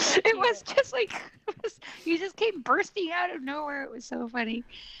 It was just like, you just came bursting out of nowhere. It was so funny.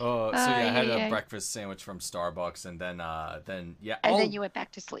 I had a breakfast sandwich from Starbucks, and then then you went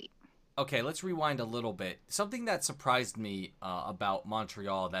back to sleep. Okay, let's rewind a little bit. Something that surprised me about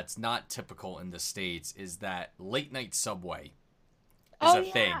Montreal that's not typical in the States is that late night Subway is a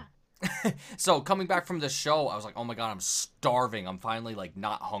thing. So coming back from the show, I was like, oh my God, I'm starving. I'm finally like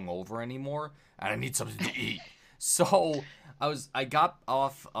not hungover anymore, and I need something to eat. So I got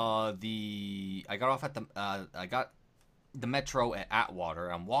off at the metro at Atwater.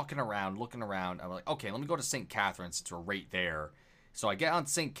 I'm walking around, looking around. I'm like, okay, let me go to St. Catharines since we're right there. So I get on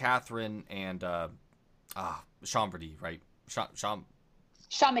St. Catherine and Chambéry, right?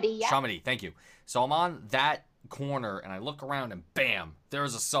 Chambéry, yeah. Chambéry, thank you. So I'm on that corner and I look around and bam,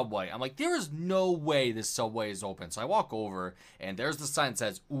 there's a Subway. I'm like, there is no way this Subway is open. So I walk over and there's the sign that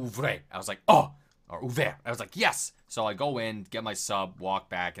says Ouvre. I was like, oh, or Ouvert. I was like, yes. So I go in, get my sub, walk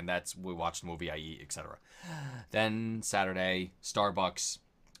back, and we watch the movie, I eat, etc. Then Saturday, Starbucks.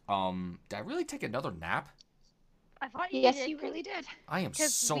 Did I really take another nap? I thought you did. Yes, you really did. I am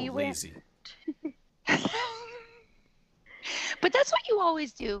so lazy. But that's what you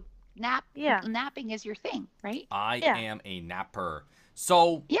always do. Yeah. Napping is your thing, right? I am a napper.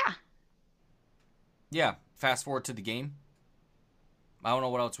 So yeah. Fast forward to the game. I don't know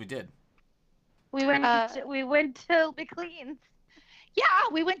what else we did. We went to McLean's. Yeah,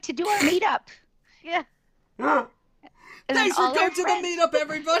 we went to do our meetup. Yeah. Thanks for coming to the meetup,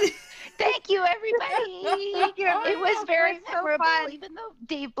 everybody. Thank you, everybody. Thank you, It was everyone. very It was so memorable, fun. even though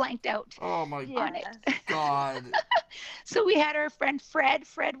Dave blanked out Oh my on it. God. So we had our friend Fred.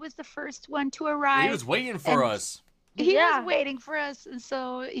 Fred was the first one to arrive. He was waiting for And- us. He Yeah. was waiting for us, and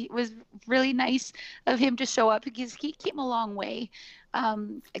so it was really nice of him to show up because he came a long way.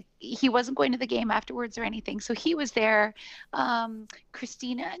 He wasn't going to the game afterwards or anything, so he was there.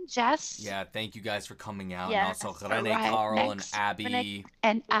 Christina and Jess Yeah, thank you guys for coming out. Yes. And also Rene, Alright, Carl, and next. Abby. Rene-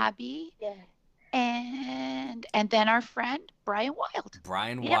 and Abby, Yeah. and then our friend Brian Wild.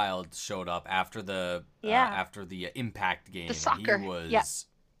 Brian Yep. Wild showed up after the Yeah. Impact game. The soccer, He was yeah.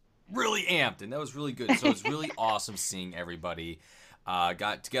 really amped, and that was really good. So it was really awesome seeing everybody.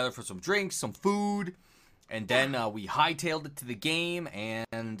 Got together for some drinks, some food, and then we hightailed it to the game.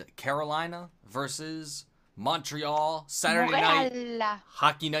 And Carolina versus Montreal Saturday night Montreal.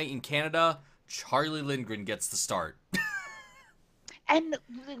 hockey night in Canada. Charlie Lindgren gets the start. And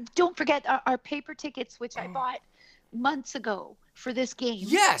don't forget our paper tickets, which I bought months ago for this game.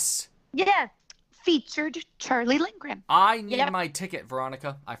 Yes, Yeah. Featured Charlie Lindgren. I need Yep. my ticket,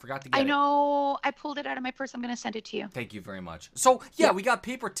 Veronica. I forgot to get I it. know. I pulled it out of my purse. I'm going to send it to you. Thank you very much. So, yeah, Yeah. we got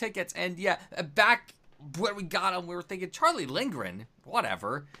paper tickets, and back when we got them, we were thinking Charlie Lindgren,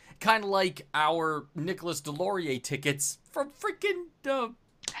 whatever. Kind of like our Nicholas Delorier tickets from freaking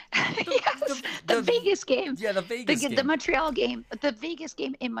Yes, the Vegas game. the Vegas game. The Montreal game. The Vegas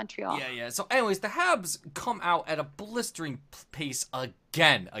game in Montreal. Yeah. So, anyways, the Habs come out at a blistering pace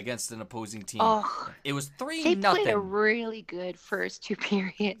again against an opposing team. Oh, It was 3-0. they played a really good first two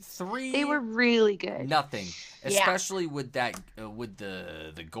periods. 3 They were really good. Nothing, Yeah. especially with that with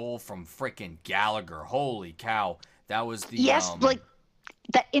the goal from frickin' Gallagher. Holy cow, that was the Yes, like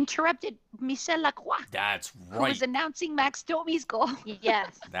that interrupted Michel Lacroix, that's who right. was announcing Max Domi's goal.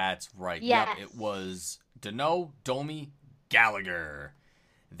 Yes. That's right. Yes. Yep, it was Deneau, Domi, Gallagher.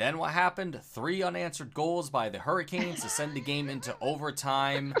 Then what happened? 3 unanswered goals by the Hurricanes to send the game into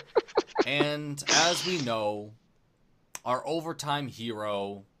overtime. And as we know, our overtime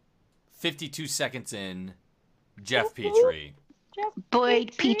hero, 52 seconds in, Jeff Petrie.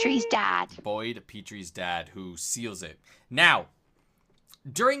 Boyd Petrie's dad. Boyd Petrie's dad, who seals it. Now,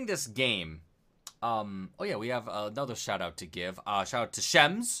 during this game, we have another shout out to give. Shout out to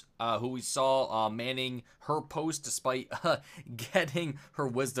Shems, who we saw manning her post despite getting her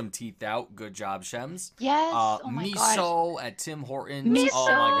wisdom teeth out. Good job, Shems. Yes. Oh my gosh. Miso at Tim Hortons. Miso Oh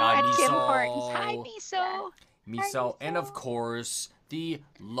my God, at Miso. Tim Hortons. Hi, Miso. Miso, and of course the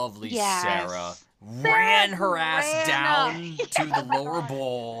lovely Yes. Sarah ran her ass ran down to the lower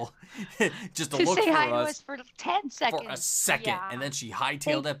bowl just to To look say for hi to us us for 10 seconds. for a second, Yeah. and then she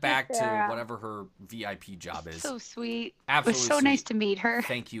hightailed Thank it you, back to Sarah. whatever her VIP job is. So sweet. Absolutely It was so sweet. nice to meet her.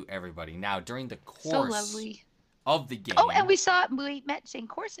 Thank you, everybody. Now, during the So course lovely. of the game. Oh, and we met Shane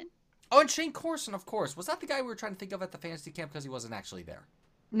Corson. Oh, and Shane Corson, of course. Was that the guy we were trying to think of at the fantasy camp because he wasn't actually there?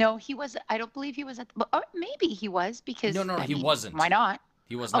 No, he was. I don't believe he was at. Or maybe he was because. No, I he mean, wasn't. Why not?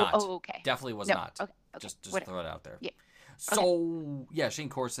 He was Oh, not. okay. Definitely was No, not. okay, Just whatever. throw it out there. Yeah. So yeah, Shane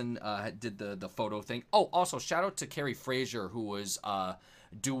Corson did the photo thing. Oh, also shout out to Carrie Frazier who was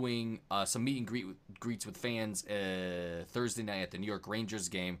doing some meet and greets with fans Thursday night at the New York Rangers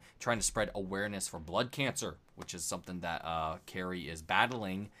game, trying to spread awareness for blood cancer, which is something that Carrie is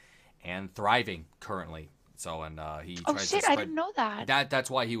battling and thriving currently. So he Oh tries shit! to I spread didn't know that. that's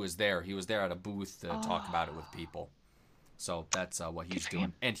why he was there. He was there at a booth to talk about it with people. So that's what he's Good for doing.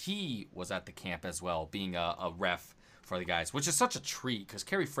 him. And he was at the camp as well, being a ref for the guys, which is such a treat because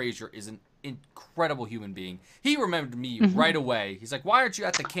Kerry Frazier is an incredible human being. He remembered me right away. He's like, "Why aren't you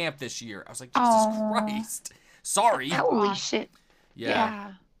at the camp this year?" I was like, "Jesus Aw. Christ, sorry." Holy Aw. shit! Yeah.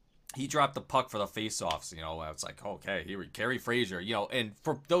 Yeah. He dropped the puck for the face-offs. I was like, okay, here we Kerry Frazier. And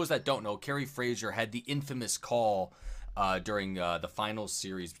for those that don't know, Kerry Frazier had the infamous call during the finals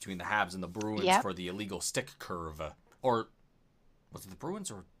series between the Habs and the Bruins Yep. for the illegal stick curve. Or was it the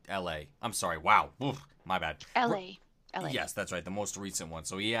Bruins or L.A.? I'm sorry. Wow. Oof, my bad. L.A. L.A. Yes, that's right. The most recent one.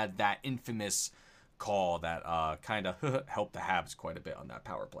 So he had that infamous call that kind of helped the Habs quite a bit on that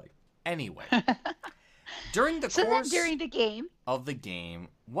power play. Anyway, during the So then course during the game, of the game,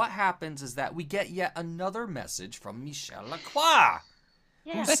 what happens is that we get yet another message from Michel Lacroix,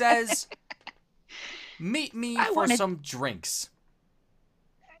 Yeah. who says, "Meet me I for wanted- some drinks."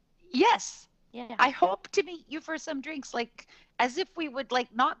 yes, Yeah. I hope to meet you for some drinks, like as if we would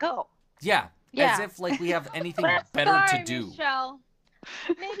like not go. Yeah, as Yeah. if like we have anything But better sorry, to do. Michelle.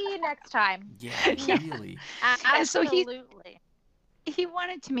 Maybe next time. Yeah, Yeah. really. And so he- Absolutely. He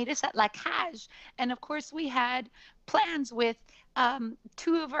wanted to meet us at La Cage, and of course we had plans with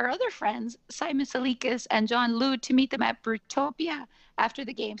two of our other friends, Simon Salikas and John Liu, to meet them at Brutopia after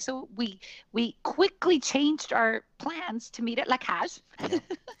the game. So we quickly changed our plans to meet at La Cage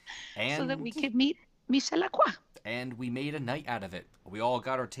And so that we could meet Michel Lacroix. and we made a night out of it. We all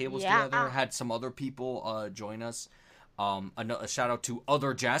got our tables Yeah. together, had some other people join us. A shout out to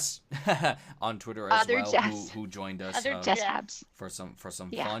Other Jess on Twitter as Other well, Jess. who joined us Other Jess Yeah. Habs. for some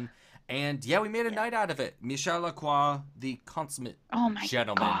Yeah. fun. And yeah, we made a night out of it. Michel Lacroix, the consummate Oh my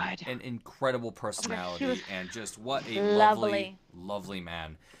gentleman, God. an incredible personality, was and just what a lovely. lovely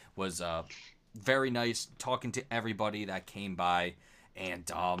man. Was very nice talking to everybody that came by, and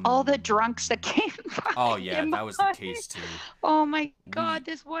All the drunks that came by. Oh yeah, him. that was the case too. Oh my God,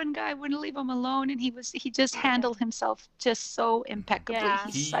 this one guy wouldn't leave him alone, and he just handled himself just so impeccably. Yeah.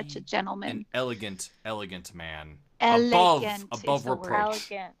 He's such a An gentleman. elegant man. Elegant above is the word.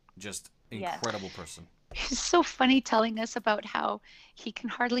 reproach. Elegant. Just Yes. incredible person. He's so funny telling us about how he can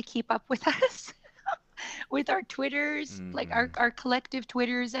hardly keep up with us. With our Twitters, like our collective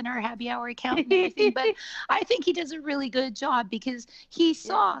Twitters and our happy hour account and everything. But I think he does a really good job because he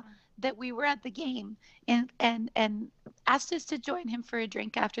saw that we were at the game and asked us to join him for a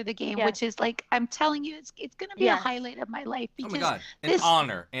drink after the game, Yes. which is like, I'm telling you, it's going to be a Yes. highlight of my life Oh because my God, an this-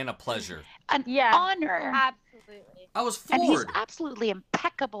 honor and a pleasure. an Yeah. honor. Absolutely. I was And he's floored. absolutely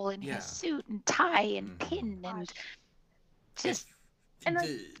impeccable in Yeah. his suit and tie and Mhm. pin and Gosh. just And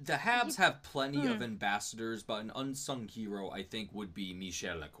the Habs have plenty of ambassadors, but an unsung hero, I think, would be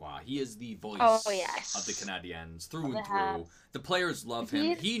Michel Lacroix. He is the voice Oh, yes. of the Canadiens through Of and the through. Habs. The players love him.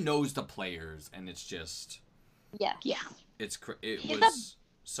 He's- He knows the players, and it's just Yeah. yeah. it He's was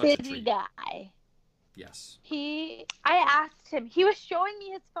such a Busy treat. guy. Yes. I asked him, he was showing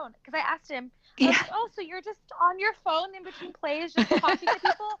me his phone because I asked him, I was Yeah. like, oh, so you're just on your phone in between plays just talking to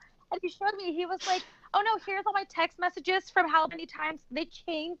people? And he showed me, he was like, oh no, here's all my text messages from how many times they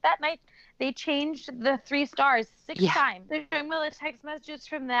changed that night. They changed the 3 stars 6 Yeah. times. They're showing me all the text messages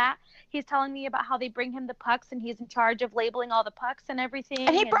from that. He's telling me about how they bring him the pucks and he's in charge of labeling all the pucks and everything.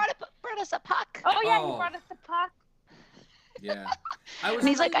 And he brought us a puck. Oh yeah, Oh. he brought us the puck. Yeah. I was And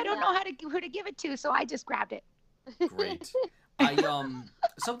he's like, I remember don't know who to give it to, so I just grabbed it. great.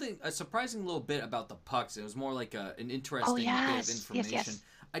 Something a surprising little bit about the pucks. It was more like an interesting bit of yes, information. yes.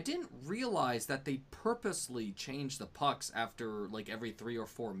 I didn't realize that they purposely changed the pucks after like every 3 or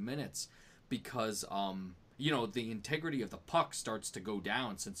 4 minutes because the integrity of the puck starts to go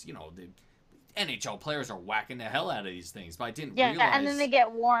down since the NHL players are whacking the hell out of these things. But I didn't Yeah, realize and then they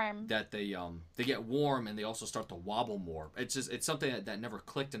get warm. that they get warm and they also start to wobble more. It's something that never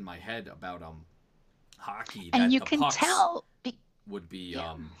clicked in my head about hockey. And that you the can pucks tell would be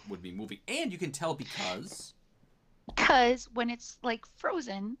Yeah. moving, and you can tell because because when it's like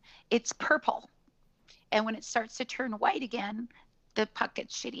frozen, it's purple. And when it starts to turn white again, the puck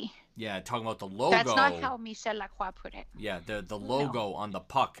gets shitty. talking about the logo. That's not how Michel Lacroix put it. Yeah, the logo on the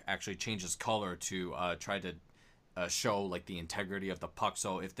puck actually changes color to try to show like the integrity of the puck.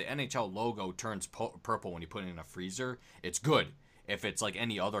 So if the NHL logo turns purple when you put it in a freezer, it's good. If it's like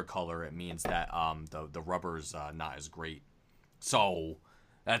any other color, it means that the rubber's not as great. So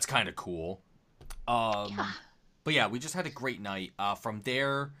that's kind of cool. Yeah. But yeah, we just had a great night. From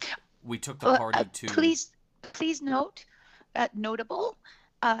there, we took the party to. Please note, notable,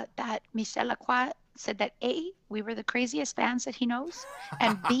 that Michel Lacroix said that A, we were the craziest fans that he knows,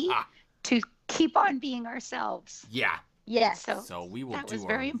 and B, to keep on being ourselves. Yeah. Yes. So we will That do was our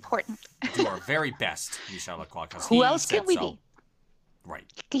very important. do our very best, Michel Lacroix. 'Cause Who he else can said we so. be? Right.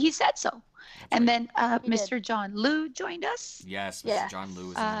 He said so. And right. then He did. Mr. John Liu joined us. Yes, Mr. Yeah. John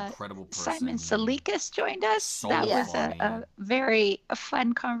Liu is an incredible person. Simon Salikas joined us. So that was funny. a very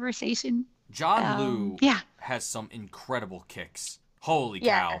fun conversation. John Liu Yeah. has some incredible kicks. Holy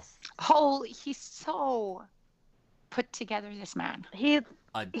cow. Yes. He's so put together, this man. He's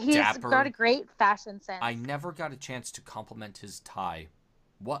A he's dapper. got a great fashion sense. I never got a chance to compliment his tie.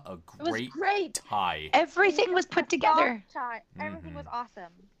 What a It was great great. tie. Everything was put together. Everything Mhm. was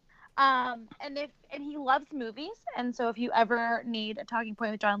awesome. And he loves movies, and so if you ever need a talking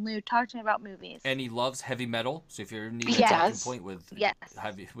point with John Liu, talk to him about movies. And he loves heavy metal. So if you ever need He a talking does. point with Yes.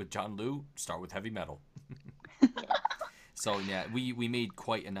 with John Liu, start with heavy metal. So yeah, we made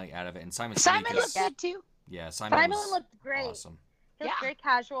quite a night out of it. And Simon Simon Salikas- looked good too. Yeah, Simon Simon was looked great. awesome. He was Yeah. very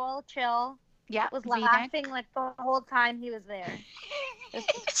casual, chill. Yeah, Was V-neck. laughing like the whole time he was there. This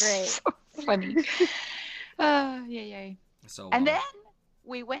is great. So funny. Yay. So And then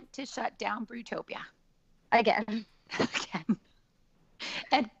we went to shut down Brutopia Again. again.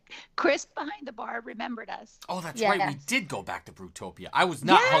 And Chris behind the bar remembered us. oh, that's right. We Yes. did go back to Brutopia. I was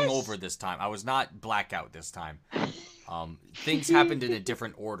not Yes. hungover this time. I was not blackout this time. Things happened in a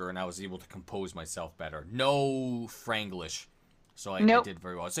different order, and I was able to compose myself better. No Franglish, so I Nope. did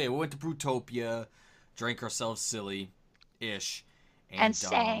very well. So yeah, we went to Brutopia, drank ourselves silly-ish, And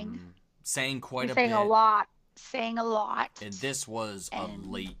sang. Sang quite We a sang bit. a lot. Sang a lot. And this was a And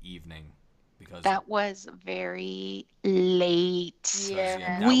late evening because That was very late. yeah,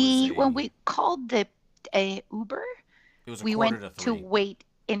 Yeah. that was When a- we called the Uber, it was a we quarter went to to 3. wait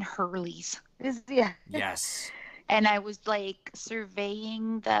in Hurley's. Yeah. Yes. And I was like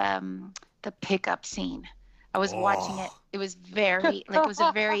surveying the pickup scene. I was watching it. Oh. It was very it was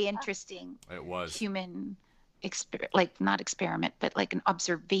a very interesting It was. human not experiment, but like an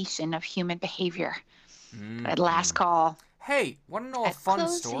observation of human behavior at last Mhm. call. Hey, want to know a At fun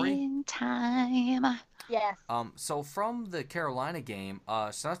story? closing time. Yes. So from the Carolina game,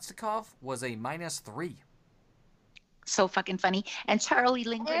 Shostakov was a -3. So fucking funny. And Charlie And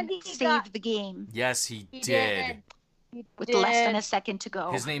Lindgren he saved got- the game Yes, he He did. He with less than did. a second to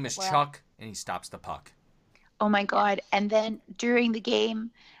go. His name is Well. Chuck, and he stops the puck. Oh my god. And then during the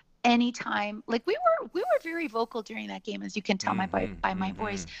game, anytime like we were very vocal during that game, as you can tell Mhm, by my mhm.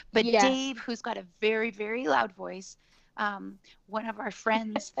 voice. But Yeah. Dave, who's got a very, very loud voice, one of our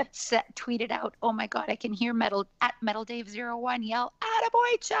friends tweeted out, "Oh my god, I can hear Metal Dave01 yell,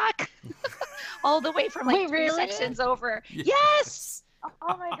 'Attaboy, Chuck!' all the way from like Wait, 3 really? sections over." Yes.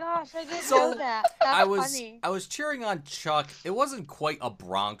 Oh my gosh, I didn't So, know that. That's funny. I was cheering on Chuck. It wasn't quite a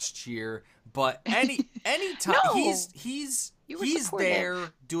Bronx cheer, but anytime No. he's You were he's supportive.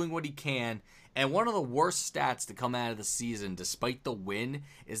 there doing what he can. And one of the worst stats to come out of the season, despite the win,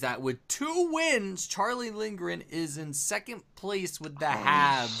 is that with 2 wins, Charlie Lindgren is in second place with the Holy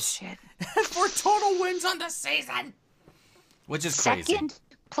Habs shit. for total wins on the season, which is crazy. Second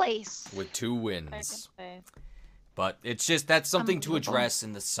place. With 2 I wins. can say. But it's just that's something to Unbelievable. address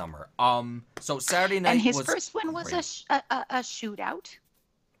in the summer. So Saturday night And his was first win was great. a shootout,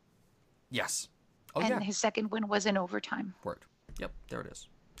 Yes. Oh and yeah. his second win was in overtime. Word. Yep. There it is.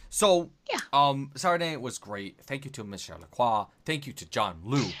 So Yeah. Saturday night was great. Thank you to Michelle Lacroix. Thank you to John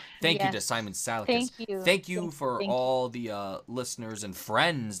Liu. Thank you to Yes. Simon Salakis. Thank you. Thank you for thank you. all the listeners and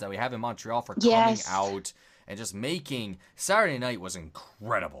friends that we have in Montreal for Yes. coming out and just making Saturday night was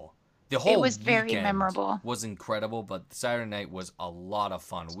incredible. The whole was very weekend memorable. was incredible, but Saturday night was a lot of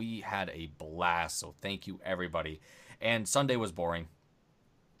fun. We had a blast, so thank you everybody. And Sunday was boring.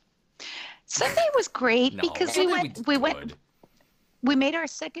 Sunday was great No, because Sunday we did went good. we made our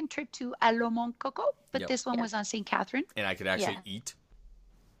second trip to Alomont Coco, but Yep. this one was on St. Catherine. And I could actually Yeah. eat,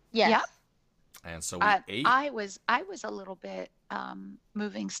 Yes. Yeah. and so we ate. I was a little bit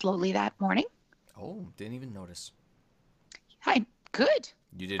moving slowly that morning. Oh, didn't even notice. Good.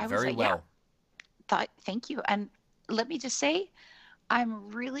 You did I was very like, yeah. well. Thank you. And let me just say, I'm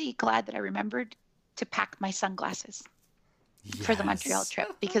really glad that I remembered to pack my sunglasses for the Montreal Yes.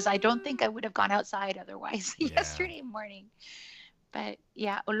 trip because I don't think I would have gone outside otherwise Yeah. yesterday morning. But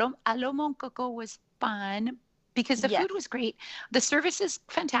yeah, Alomont Coco was fun because the Yes. food was great. The service is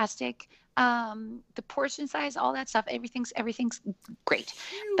fantastic. The portion size, all that stuff, everything's great.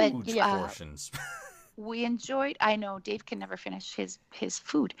 But, Huge yeah. portions. We enjoyed. I know Dave can never finish his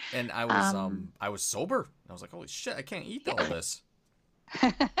food. And I was sober. I was like, holy shit, I can't eat all this.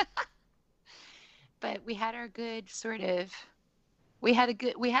 But we had our good sort of we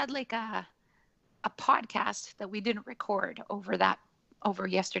had like a podcast that we didn't record over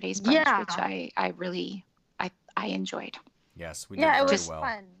yesterday's brunch, Yeah. which I really I enjoyed. Yes, we did Yeah, it very was well.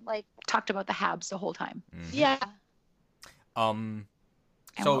 fun. Like, Talked about the Habs the whole time. Mhm. yeah. And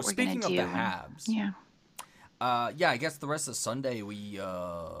So what we're gonna speaking of the do and- Habs, Yeah. I guess the rest of Sunday we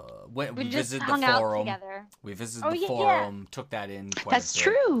went We we just visited hung the out forum. together. We visited Oh, the yeah, yeah. forum, took that in quite That's a bit.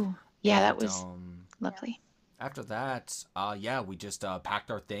 true. Yeah, that And, was lovely. after that, we just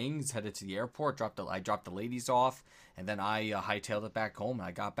packed our things, headed to the airport, I dropped the ladies off, and then I hightailed it back home. And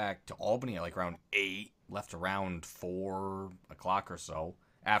I got back to Albany at like around 8, left around 4 o'clock or so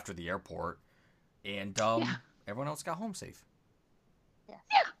after the airport, and Yeah. everyone else got home safe. Yes.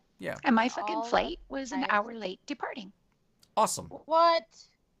 Yeah. Yeah, And my fucking All flight was an nice. hour late departing. awesome. What?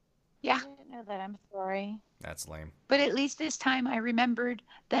 Yeah. I didn't know that. I'm sorry. That's lame. But at least this time I remembered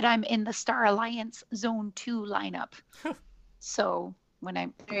that I'm in the Star Alliance Zone 2 lineup. So when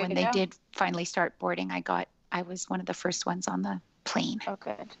There you they go. did finally start boarding, I was one of the first ones on the plane. Oh,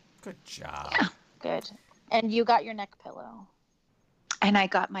 good. Good job. Yeah. Good. And you got your neck pillow. And I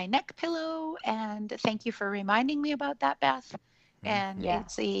got my neck pillow, and thank you for reminding me about that, Beth. And Yeah.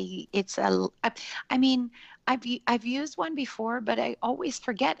 I mean, I've used one before, but I always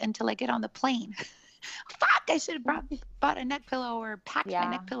forget until I get on the plane. Fuck, I should have bought a neck pillow or packed my Yeah.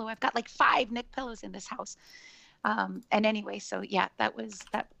 neck pillow. I've got like 5 neck pillows in this house. And anyway, so yeah, that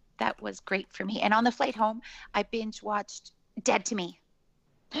was great for me. And on the flight home, I binge watched Dead to Me.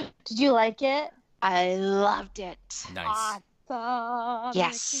 Did you like it? I loved it. Nice. Awesome.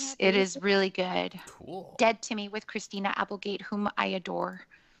 Yes, it is really good. Cool. Dead to Me with Christina Applegate, whom I adore.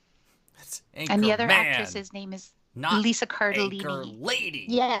 That's And the other Anchorman, actress's name is not Lisa Anchor Cardellini. Lady.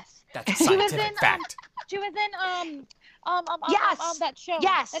 Yes. That's a She was scientific in, fact. She was in Yes. that show.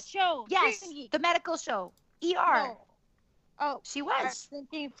 Yes. That show. Yes, Freaks and Geeks. the medical show, ER. No. Oh, She I was was.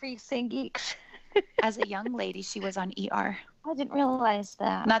 thinking Freaks and Geeks. As a young lady, she was on ER. I didn't realize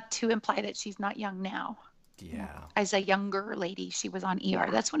that. Not to imply that she's not young now. Yeah. As a younger lady, she was on ER.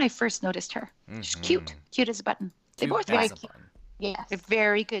 That's when I first noticed her. She's cute. Cute as a button. They Cute both as are. a button. Yes. A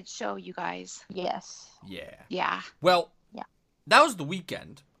very good show, you guys. Yes. Yeah. Yeah. Well, Yeah. that was the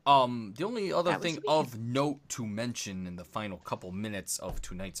weekend. The only other That was thing the of note to mention in the final couple minutes of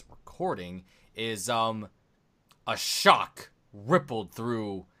tonight's recording is a shock rippled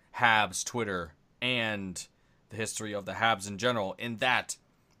through Habs Twitter and the history of the Habs in general, in that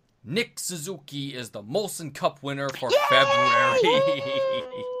Nick Suzuki is the Molson Cup winner for February.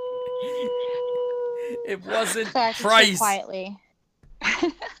 It wasn't So I should sit Price. quietly.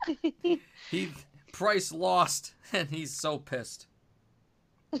 Price lost, and he's so pissed.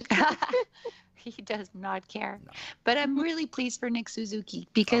 He does not care. No. But I'm really pleased for Nick Suzuki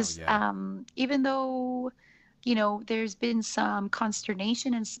because yeah. even though, you know, there's been some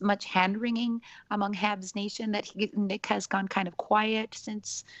consternation and much hand-wringing among Habs Nation that Nick has gone kind of quiet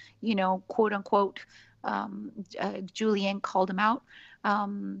since, you know, quote unquote, Julien called him out.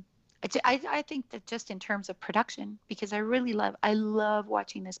 I think that just in terms of production, because I love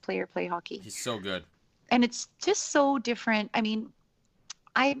watching this player play hockey. He's so good. And it's just so different. I mean,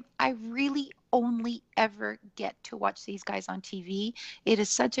 I really only ever get to watch these guys on TV. It is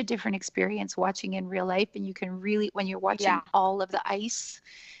such a different experience watching in real life, and you can really, when you're watching Yeah. all of the ice,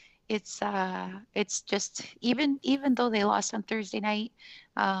 it's just even though they lost on Thursday night,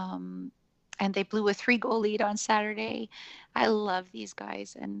 and they blew a 3-goal lead on Saturday, I love these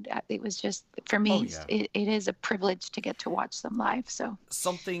guys, and it was just, for me, yeah. it is a privilege to get to watch them live. So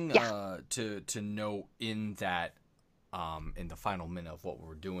Something Yeah. to note in that in the final minute of what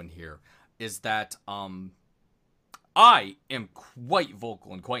we're doing here is that I am quite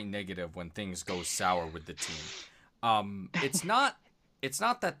vocal and quite negative when things go sour with the team. It's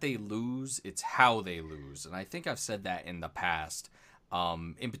not that they lose, it's how they lose. And I think I've said that in the past.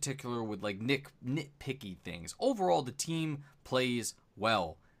 In particular with like nitpicky things. Overall, the team plays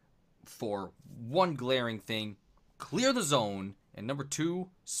well. For one glaring thing, clear the zone, and number 2,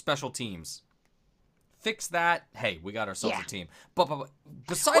 special teams. Fix that. Hey, we got ourselves Yeah. a team. But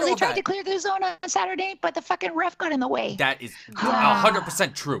beside well, they all tried that, to clear the zone on Saturday, but the fucking ref got in the way. that is Ah.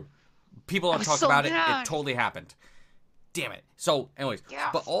 100% true. People have was talked so about it. It mad. totally happened. Damn it. So, anyways, Yeah.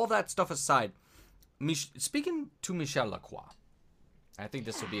 but all that stuff aside, speaking to Michel Lacroix, I think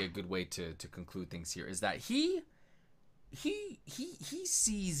this will be a good way to conclude things here, is that he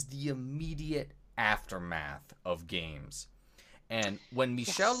sees the immediate aftermath of games. And when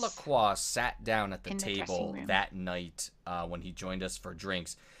Michel Yes. Lacroix sat down at the In the dressing table room. that night when he joined us for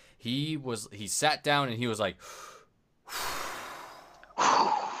drinks, he sat down and he was like,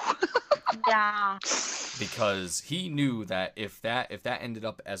 Yeah. because he knew that if that ended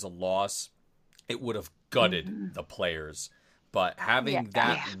up as a loss, it would have gutted the players. But having Yeah.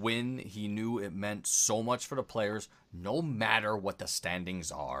 that Yeah. win, he knew it meant so much for the players, no matter what the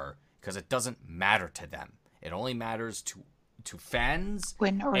standings are, because it doesn't matter to them. It only matters to fans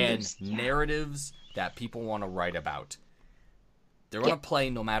Win or and lose. Yeah. narratives that people want to write about. They're going to play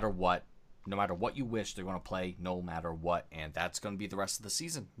no matter what. No matter what you wish, they're going to play no matter what. And that's going to be the rest of the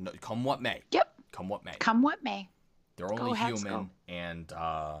season. Come what may. Yep. Come what may. Come what may. They're only Habs, human. go. And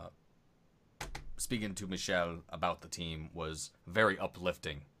speaking to Michelle about the team was very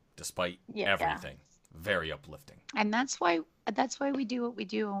uplifting, despite Yeah. everything. Very uplifting. And that's why we do what we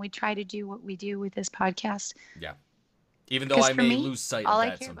do, and we try to do what we do with this podcast. Yeah. Even though Because I for may me, lose sight all of I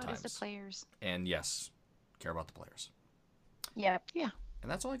that care about is sometimes. the players. And yes, care about the players. Yep. And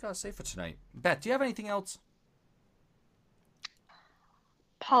that's all I got to say for tonight. Beth, do you have anything else?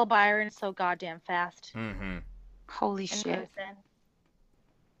 Paul Byron's so goddamn fast. Mm-hmm. Holy In shit! person.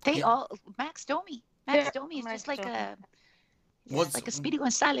 They Yeah. all Max Domi. Max Yeah, Domi is Max just like Domi. What's- like a Speedy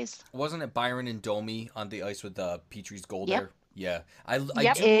Gonzalez. Wasn't it Byron and Domi on the ice with Petrie's goal Yep. there? Yeah. I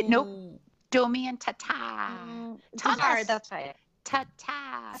Yep. do... Nope. Domi and Tata. Thomas. Sorry, that's right.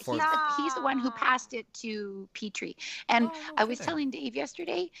 Tata. For- He's the one who passed it to Petrie. And Oh, I was okay. telling Dave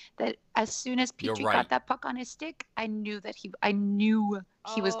yesterday that as soon as You're Petrie right. got that puck on his stick, I knew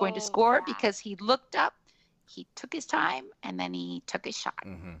he was going to Oh, score yeah. because he looked up, he took his time and then he took his shot.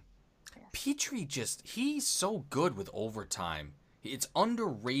 Mm-hmm. Petrie he's so good with overtime. It's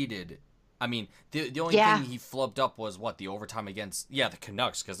underrated. I mean, the only thing he flubbed up was the overtime against the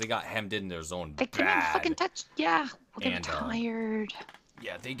Canucks, because they got hemmed in their zone They couldn't bad. fucking touch. Yeah, well, they were And, tired.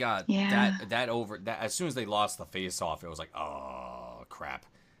 Yeah, they got that as soon as they lost the face-off, it was like, oh crap.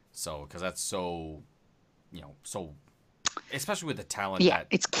 So, because that's so, so, especially with the talent. Yeah, that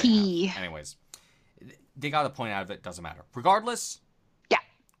it's they key. have. Anyways, they got a point out of it. Doesn't matter. Regardless. Yeah.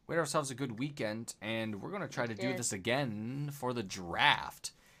 We had ourselves a good weekend, and we're gonna try to do this again for the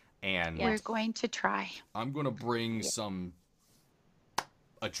draft. And We're going to try. I'm gonna bring some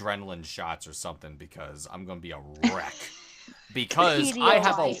adrenaline shots or something, because I'm gonna be a wreck. Because I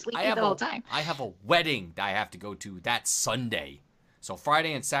have a wedding that I have to go to that Sunday. So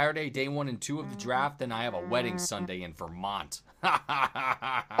Friday and Saturday, day 1 and 2 of the draft, then I have a wedding Sunday in Vermont.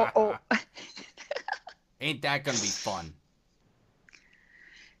 Ain't that gonna be fun?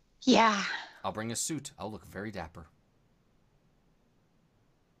 Yeah. I'll bring a suit. I'll look very dapper.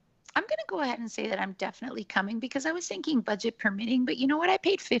 I'm going to go ahead and say that I'm definitely coming, because I was thinking budget permitting, but you know what? I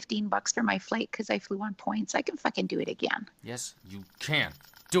paid $15 for my flight because I flew on points. I can fucking do it again. Yes, you can.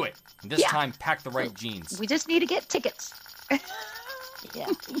 Do it. And this time, pack the right jeans. We just need to get tickets. Yeah.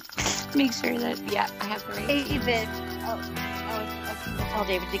 Make sure that, I have the right. David. I was going to tell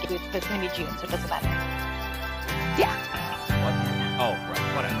David to get boots, but it's going to be June, so it doesn't matter. Yeah. What? Oh,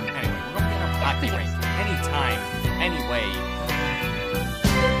 right. Whatever. Anyway, we're going to be in a hockey rink anytime, anyway.